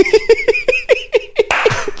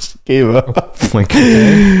 Gave up. Like,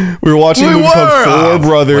 We were watching a movie called Four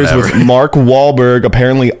Brothers whatever. with Mark Wahlberg,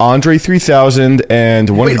 apparently Andre 3000, and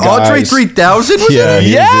one Wait, of the guys. Andre 3000 was Yeah, in it? he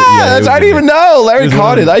was- Yeah, he that's, was I in didn't even know. Larry was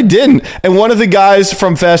caught in it. it. I didn't. And one of the guys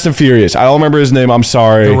from Fast and Furious. I don't remember his name. I'm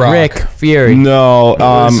sorry. The Rock. Rick Fury. No,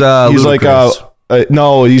 was, he's like Ludacris.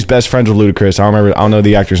 no, he's best friends with Ludacris. I don't remember. I don't know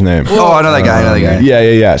the actor's name. Oh, I know that guy. I know that guy.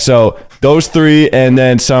 Yeah. So those three, and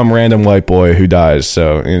then some random white boy who dies.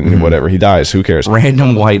 So whatever, he dies. Who cares?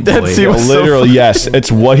 Random white boy. That's- he was so Literally, yes.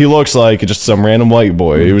 It's what he looks like. Just some random white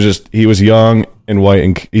boy. He was young and white,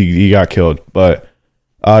 and he got killed. But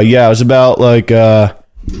yeah, it was about like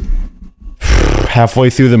halfway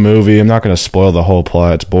through the movie. I'm not gonna spoil the whole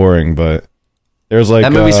plot. It's boring, but there's like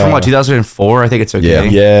That movie's from what, 2004? I think it's okay.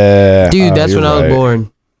 Yeah, Dude, that's you're when I was right.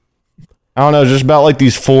 born. I don't know, just about like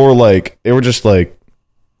these four, like they were just like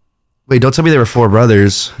Wait, don't tell me they were four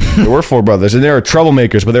brothers. there were four brothers, and they were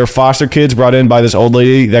troublemakers, but they were foster kids brought in by this old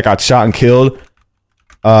lady that got shot and killed.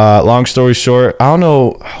 Long story short, I don't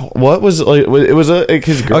know what was like. It was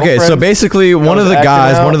his girlfriend. okay, so basically, one was of the acting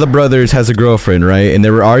guys, out. one of the brothers has a girlfriend, right? And they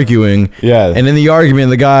were arguing. Yeah. And in the argument,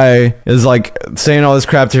 the guy is like saying all this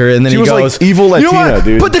crap to her, and then She he was goes, like evil "You know Latina, what?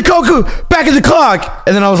 dude. Put the cuckoo back in the clock."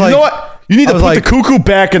 And then I was you like, know what? You need to I put was the like- cuckoo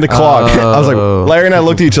back in the clock. I was like, Larry and I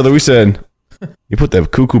looked at each other. We said, "You put the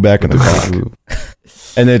cuckoo back in the clock."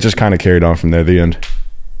 And it just kind of carried on from there. The end.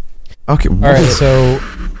 Okay. All right, so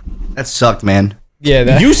That sucked, man.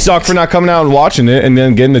 yeah, You suck for not coming out and watching it and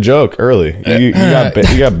then getting the joke early. You got beta.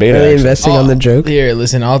 Really access. investing on the joke. Here,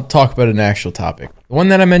 listen, I'll talk about an actual topic. The one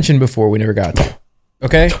that I mentioned before, we never got to.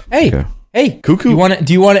 Okay? Hey, Cuckoo.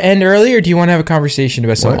 Do you want to end early, or do you want to have a conversation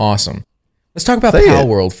about something awesome? Let's talk about Pal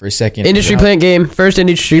World for a second. Industry plant game. First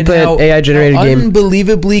industry plant AI generated how game.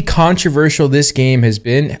 unbelievably controversial this game has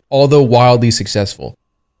been, although wildly successful.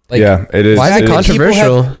 Like, Yeah, it is. Why is it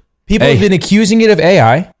controversial? People have been accusing it of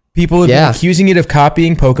AI. People have Yeah. been accusing it of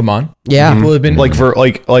copying Pokemon. Yeah. People have been like for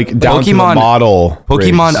like down to the Pokemon- model.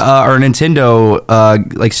 Pokemon race. or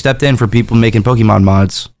Nintendo like stepped in for people making Pokemon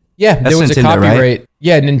mods. Yeah, That's there was a Nintendo, copyright. right?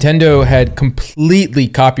 Yeah, Nintendo had completely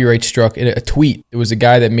copyright struck in a tweet. There was a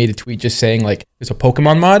guy that made a tweet just saying like it's a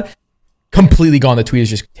Pokemon mod. Completely gone. The tweet is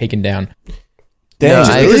just taken down. Dang,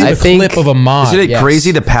 Just I- because of I a think- clip of a mod. Isn't it yes.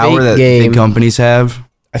 crazy the power Fake that game. big companies have?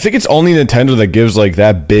 I think it's only Nintendo that gives like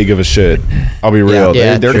that big of a shit. I'll be real.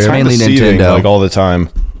 Yeah, they're true. kind of Mainly deceiving Nintendo. like all the time.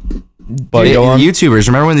 But The go on. YouTubers,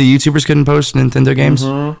 remember when the YouTubers couldn't post Nintendo games?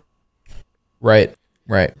 Right.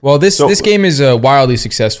 Well, this game is wildly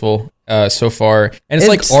successful so far, and it's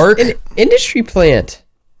like Ark. An industry plant.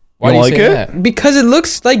 Why You do you like say it? that? Because it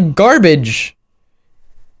looks like garbage.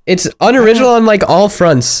 It's unoriginal on like all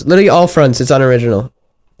fronts. Literally all fronts. It's unoriginal.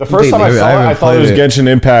 The first time I I saw it, haven't I thought it was played it. Genshin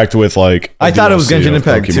Impact with like. I a thought it was DLC Genshin of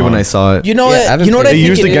Impact too when Pokemon. I saw it. You know Yeah, I what? haven't You know what I played They think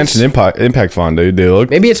used the it is? Genshin Impact font, dude. They look.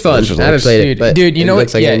 Maybe it's fun. just I haven't looks- played it, but Dude, you it know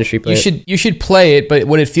looks what? like an Yeah, industry plant. you should play it, but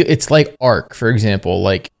what it feel it's like Ark, for example.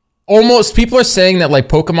 Like almost people are saying that like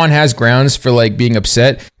Pokemon has grounds for like being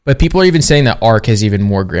upset, but people are even saying that Ark has even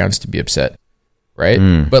more grounds to be upset. Right?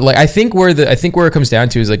 But like I think where it comes down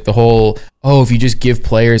to is like the whole if you just give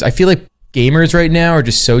players, I feel like gamers right now are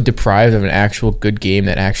just so deprived of an actual good game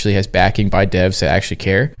that actually has backing by devs that actually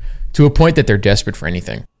care to a point that they're desperate for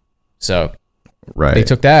anything. So Right. they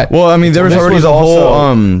took that. Well, I mean, there was This already was the whole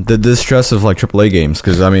also- the distress of like AAA games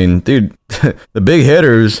because I mean, dude, the big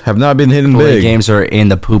hitters have not been hitting Play big. games are in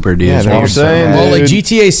the pooper, dude. Yeah, is that's what what I'm saying. Well, like dude.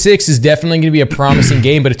 GTA 6 is definitely going to be a promising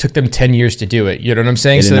game, but it took them 10 years to do it. You know what I'm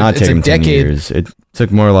saying? It did not take them 10 years. It took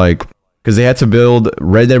more like because they had to build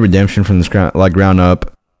Red Dead Redemption from the ground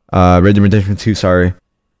up. Red Dead Redemption 2, sorry,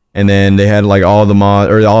 and then they had like all the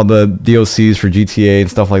all the DLCs for GTA and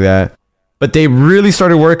stuff like that. But they really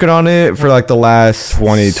started working on it for like the last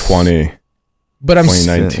 2020. But I'm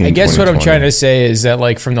 2019, I guess what I'm 2020. trying to say is that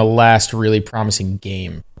like from the last really promising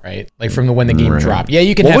game, right? Like from when the game dropped. Yeah,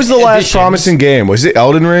 you can What have was the last additions. promising game? Was it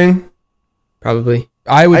Elden Ring? Probably.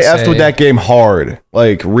 I would I say effed with that game hard,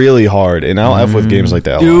 like really hard, and I'll f with games like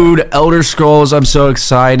that. a lot. Dude, Elder Scrolls, I'm so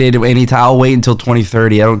excited. Anytime, I'll wait until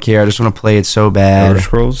 2030. I don't care. I just want to play it so bad. Elder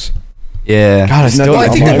Scrolls. Yeah. God, I still. Well, I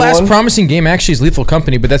think the Online last one? promising game actually is Lethal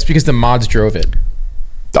Company, but that's because the mods drove it.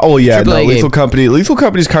 Oh yeah, no, AAA Lethal game. Company. Lethal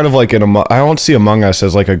Company's kind of like I don't see Among Us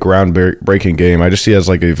as like a groundbreaking game. I just see it as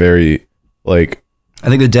like a very like I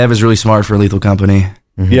think the dev is really smart for Lethal Company.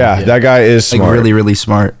 yeah, that guy is Like smart. really, really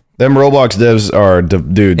smart. Them Roblox devs are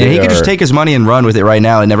dude. And They he could just are- take his money and run with it right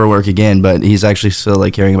now and never work again, but he's actually still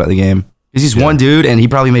like caring about the game. Because he's one dude and he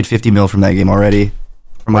probably made 50 mil from that game already.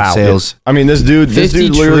 From like sales. I mean, this dude 50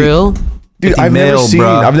 literally. trill? Dude, 50 I've never mil, seen.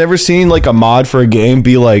 bruh. I've never seen like a mod for a game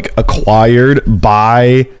be like acquired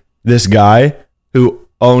by this guy who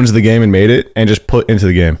owns the game and made it and just put into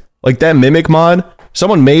the game. Like that Mimic mod,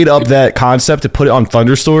 someone made up that concept to put it on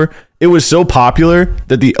Thunderstore. It was so popular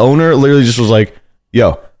that the owner literally just was like,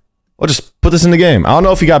 "Yo, I'll just put this in the game." I don't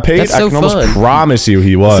know if he got paid. That's I so can almost fun. promise you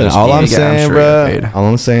he was. Listen, all Yeah, I'm I'm saying, sure bro. he got paid. All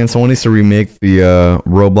I'm saying, someone needs to remake the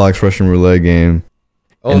Roblox Russian roulette game,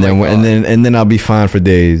 Oh and my then God. and then I'll be fine for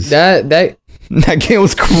days. That That game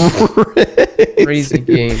was crazy. crazy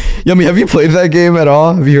game. Yummy, have you played that game at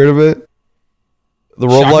all? Have you heard of it? The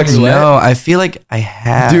Roblox, Shotgun roulette? No, I feel like I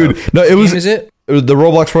have. dude. No, it was Game is it? the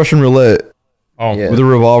Roblox Russian roulette. Oh, Yeah. With a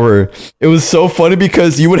revolver. It was so funny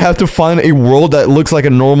because you would have to find a world that looks like a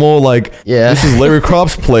normal, like, Yeah. this is Larry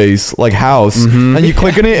Croft's place, like house. And you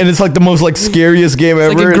click on it and it's like the most like scariest game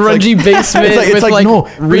It's ever. like a grungy basement with like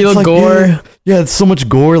real it's like, gore. Yeah, it's so much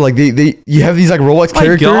gore. Like you have these like Roblox My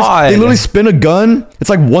characters. God. They literally spin a gun. It's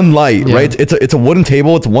like one light, Yeah. right? It's a wooden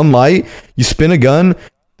table. It's one light. You spin a gun.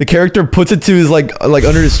 The character puts it to his like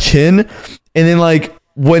under his chin, and then like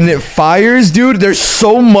when it fires, dude, there's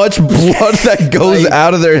so much blood that goes Like,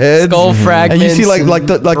 out of their heads. skull fragments. And you see like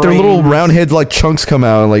their little brains. round heads like chunks come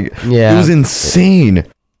out. Like Yeah. it was insane.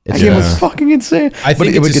 That game was Yeah. fucking insane. I But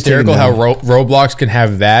think it would it's get taken hysterical how down. Roblox can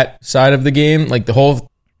have that side of the game, like the whole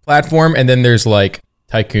platform, and then there's like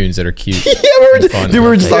tycoons that are cute. Yeah, we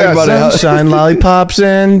were just talking about it. Sunshine lollipops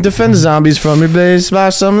and defend the zombies from your base. Buy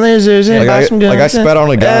some lasers and buy some guns. I spat on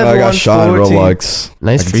a guy and I got shot in 14. Roblox.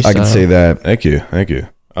 Nice freestyle. I can say that. Thank you.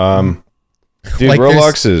 Dude, Like,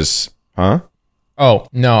 Roblox is, huh? Oh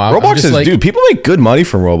no, Roblox is, dude. People make good money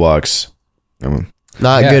from Roblox.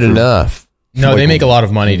 Not good enough. No, they make a lot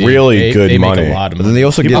of money. Dude. Really good they money. Make a lot of But money. then they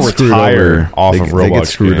also People get screwed retire over off of They get Roblox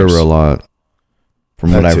screwed games. over a lot,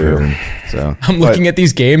 from what That I've too. heard. So I'm looking at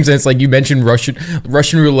these games and it's like you mentioned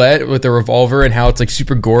Russian roulette with a revolver and how it's like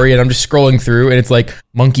super gory, and I'm just scrolling through and it's like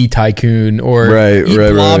Monkey Tycoon or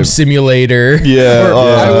Blob Simulator. Yeah,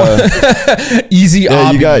 or Easy.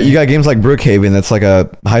 yeah, Obby. you got games like Brookhaven that's like a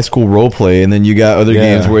high school role play, and then you got other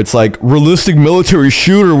games where it's like realistic military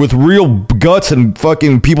shooter with real guts and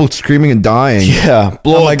fucking people screaming and dying. Yeah,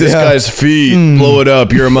 blow up this guy's feet, blow it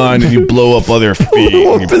up. You're mine, and you blow up other feet.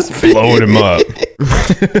 And you blow him up.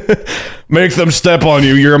 Make them step on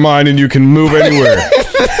you. You're mine, and you can move anywhere.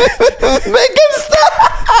 Make him stop.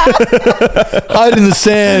 Hide in the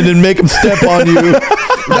sand and make him step on you.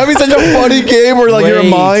 That'd be such a funny game where like you're a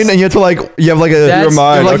mine and you have to you have like That's- You're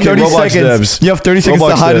mine. like Okay, 30 Roblox seconds. devs. You have 30 seconds to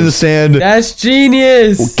Roblox hide in devs. the sand. That's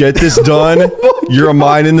genius. Get this done. You're a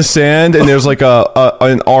mine in the sand, and there's like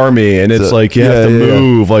an army, and it's like you have to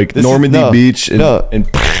move like This is- Normandy no, Beach, and no.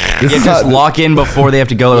 You just lock in before they have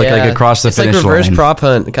to go like across the it's finish like reverse line. prop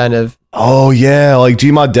hunt, kind of. oh yeah, like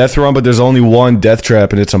Gmod Death Run, but there's only one death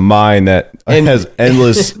trap, and it's a mine that has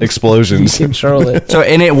endless explosions. Control it. So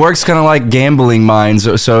and it works kind of like gambling mines.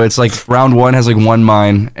 So it's like round one has like one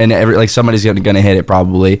mine, and somebody's gonna hit it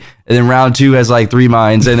probably. And then round two has like 3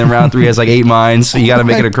 mines, and then round 3 has like 8 mines. So you got to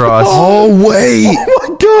make it across. Oh wait! Oh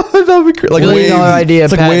my god, that'd be great. Like $1 waves. million idea,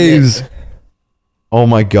 It's like patent it. waves. Oh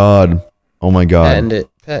my god. Oh my god. Patent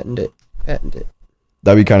it.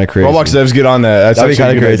 That'd be kind of crazy. Roblox devs, get on that. That's That'd be actually a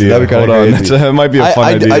kinda good crazy. idea. That'd be kinda Hold on. crazy. That might be a fun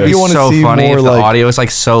idea. I do It's want to so see funny more if the like. audio is like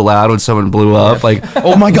so loud when someone blew up. Like,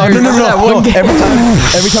 Oh my god! No.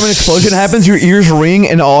 Every time an explosion happens, your ears ring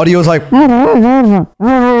and the audio is like. Oh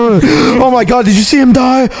my god! Did you see him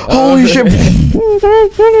die? Holy shit!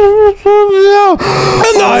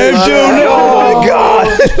 Oh my god!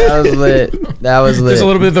 That was lit. There's a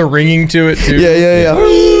little bit of the ringing to it too. Yeah.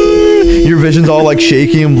 Your vision's all like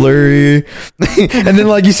shaky and blurry, and then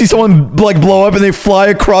like you see someone like blow up and they fly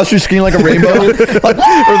across your screen like a rainbow, like,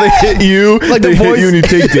 Or they hit you, Like they the hit voice- you and you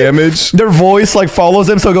take damage. their voice like follows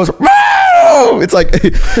them, so it goes. "Meow!" It's like,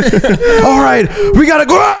 all right, we gotta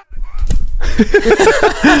go.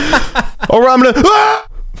 Or I'm gonna.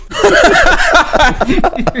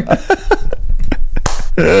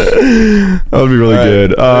 That would be really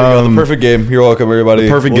good. The perfect game. You're welcome, everybody.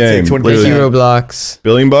 perfect We'll take game. 20%. Thank you, Roblox. $1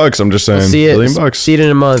 billion. I'm just saying. We'll see it. $1 billion. See it in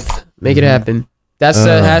a month. Make it happen. That's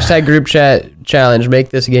the hashtag group chat challenge. Make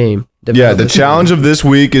this game. Yeah, Develop the this challenge of this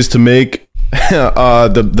week is to make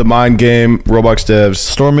the mine game. Roblox devs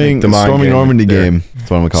Storming make the mine Normandy There. game. That's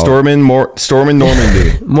what I'm gonna call it. Storming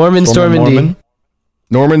Normandy. game. Mormon Stormandy.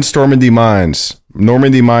 Normandy Mines.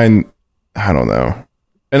 Normandy Mine. I don't know.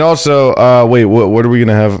 And also, wait, what are we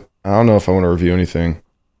gonna have? I don't know if I want to review anything.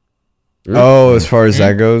 Oh, as far as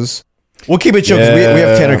that goes, we'll keep it chill because we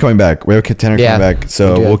have Tanner coming back. We have Tanner Yeah. coming back,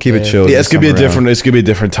 so We do we'll have keep it Tanner. chill. Yeah, this it's gonna be a time around. different. It's gonna be a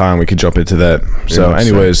different time. We can jump into that. So, much so.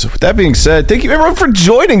 anyways, with that being said, thank you everyone for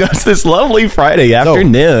joining us this lovely Friday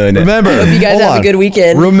afternoon. Remember, Hope you guys hold have a on. good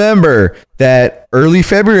weekend. Remember that early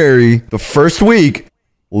February, the first week,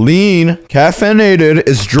 Lean Caffeinated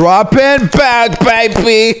is dropping back,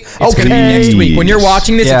 baby. It's gonna be next week. When you're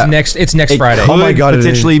watching this, Yeah. it's next Friday. Oh my God, it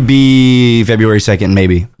potentially be February 2nd,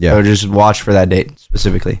 maybe. Yeah. So just watch for that date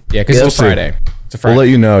specifically. Yeah, because We'll it's a see. Friday. It's a We'll Friday. let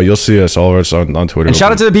you know. You'll see us, all of us, on Twitter. And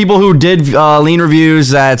shout out to the people who did lean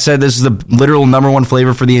reviews that said this is the literal #1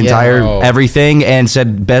 flavor for the entire Oh. everything, and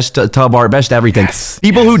said best tub art, best everything.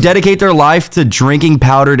 People who dedicate their life to drinking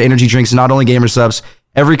powdered energy drinks, not only gamer subs,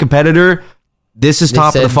 every competitor. This is They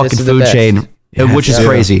top of the said fucking this is the food best. chain, which is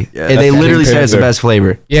crazy. And they That's literally King said it's the Panther. best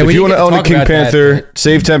flavor. Yeah, if we you didn't want to get own a talk King about that, Panther,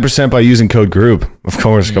 save 10% by using code GROUP. Of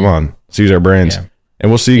course, come on. Let's use our brains. Yeah. And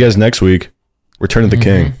we'll see you guys next week. Return of the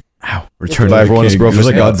King. Return Bye, to everyone. It's the Bro King. Just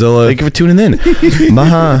like Fist. Godzilla. Thank you for tuning in.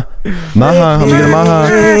 Maha. I'm going to get a Maha.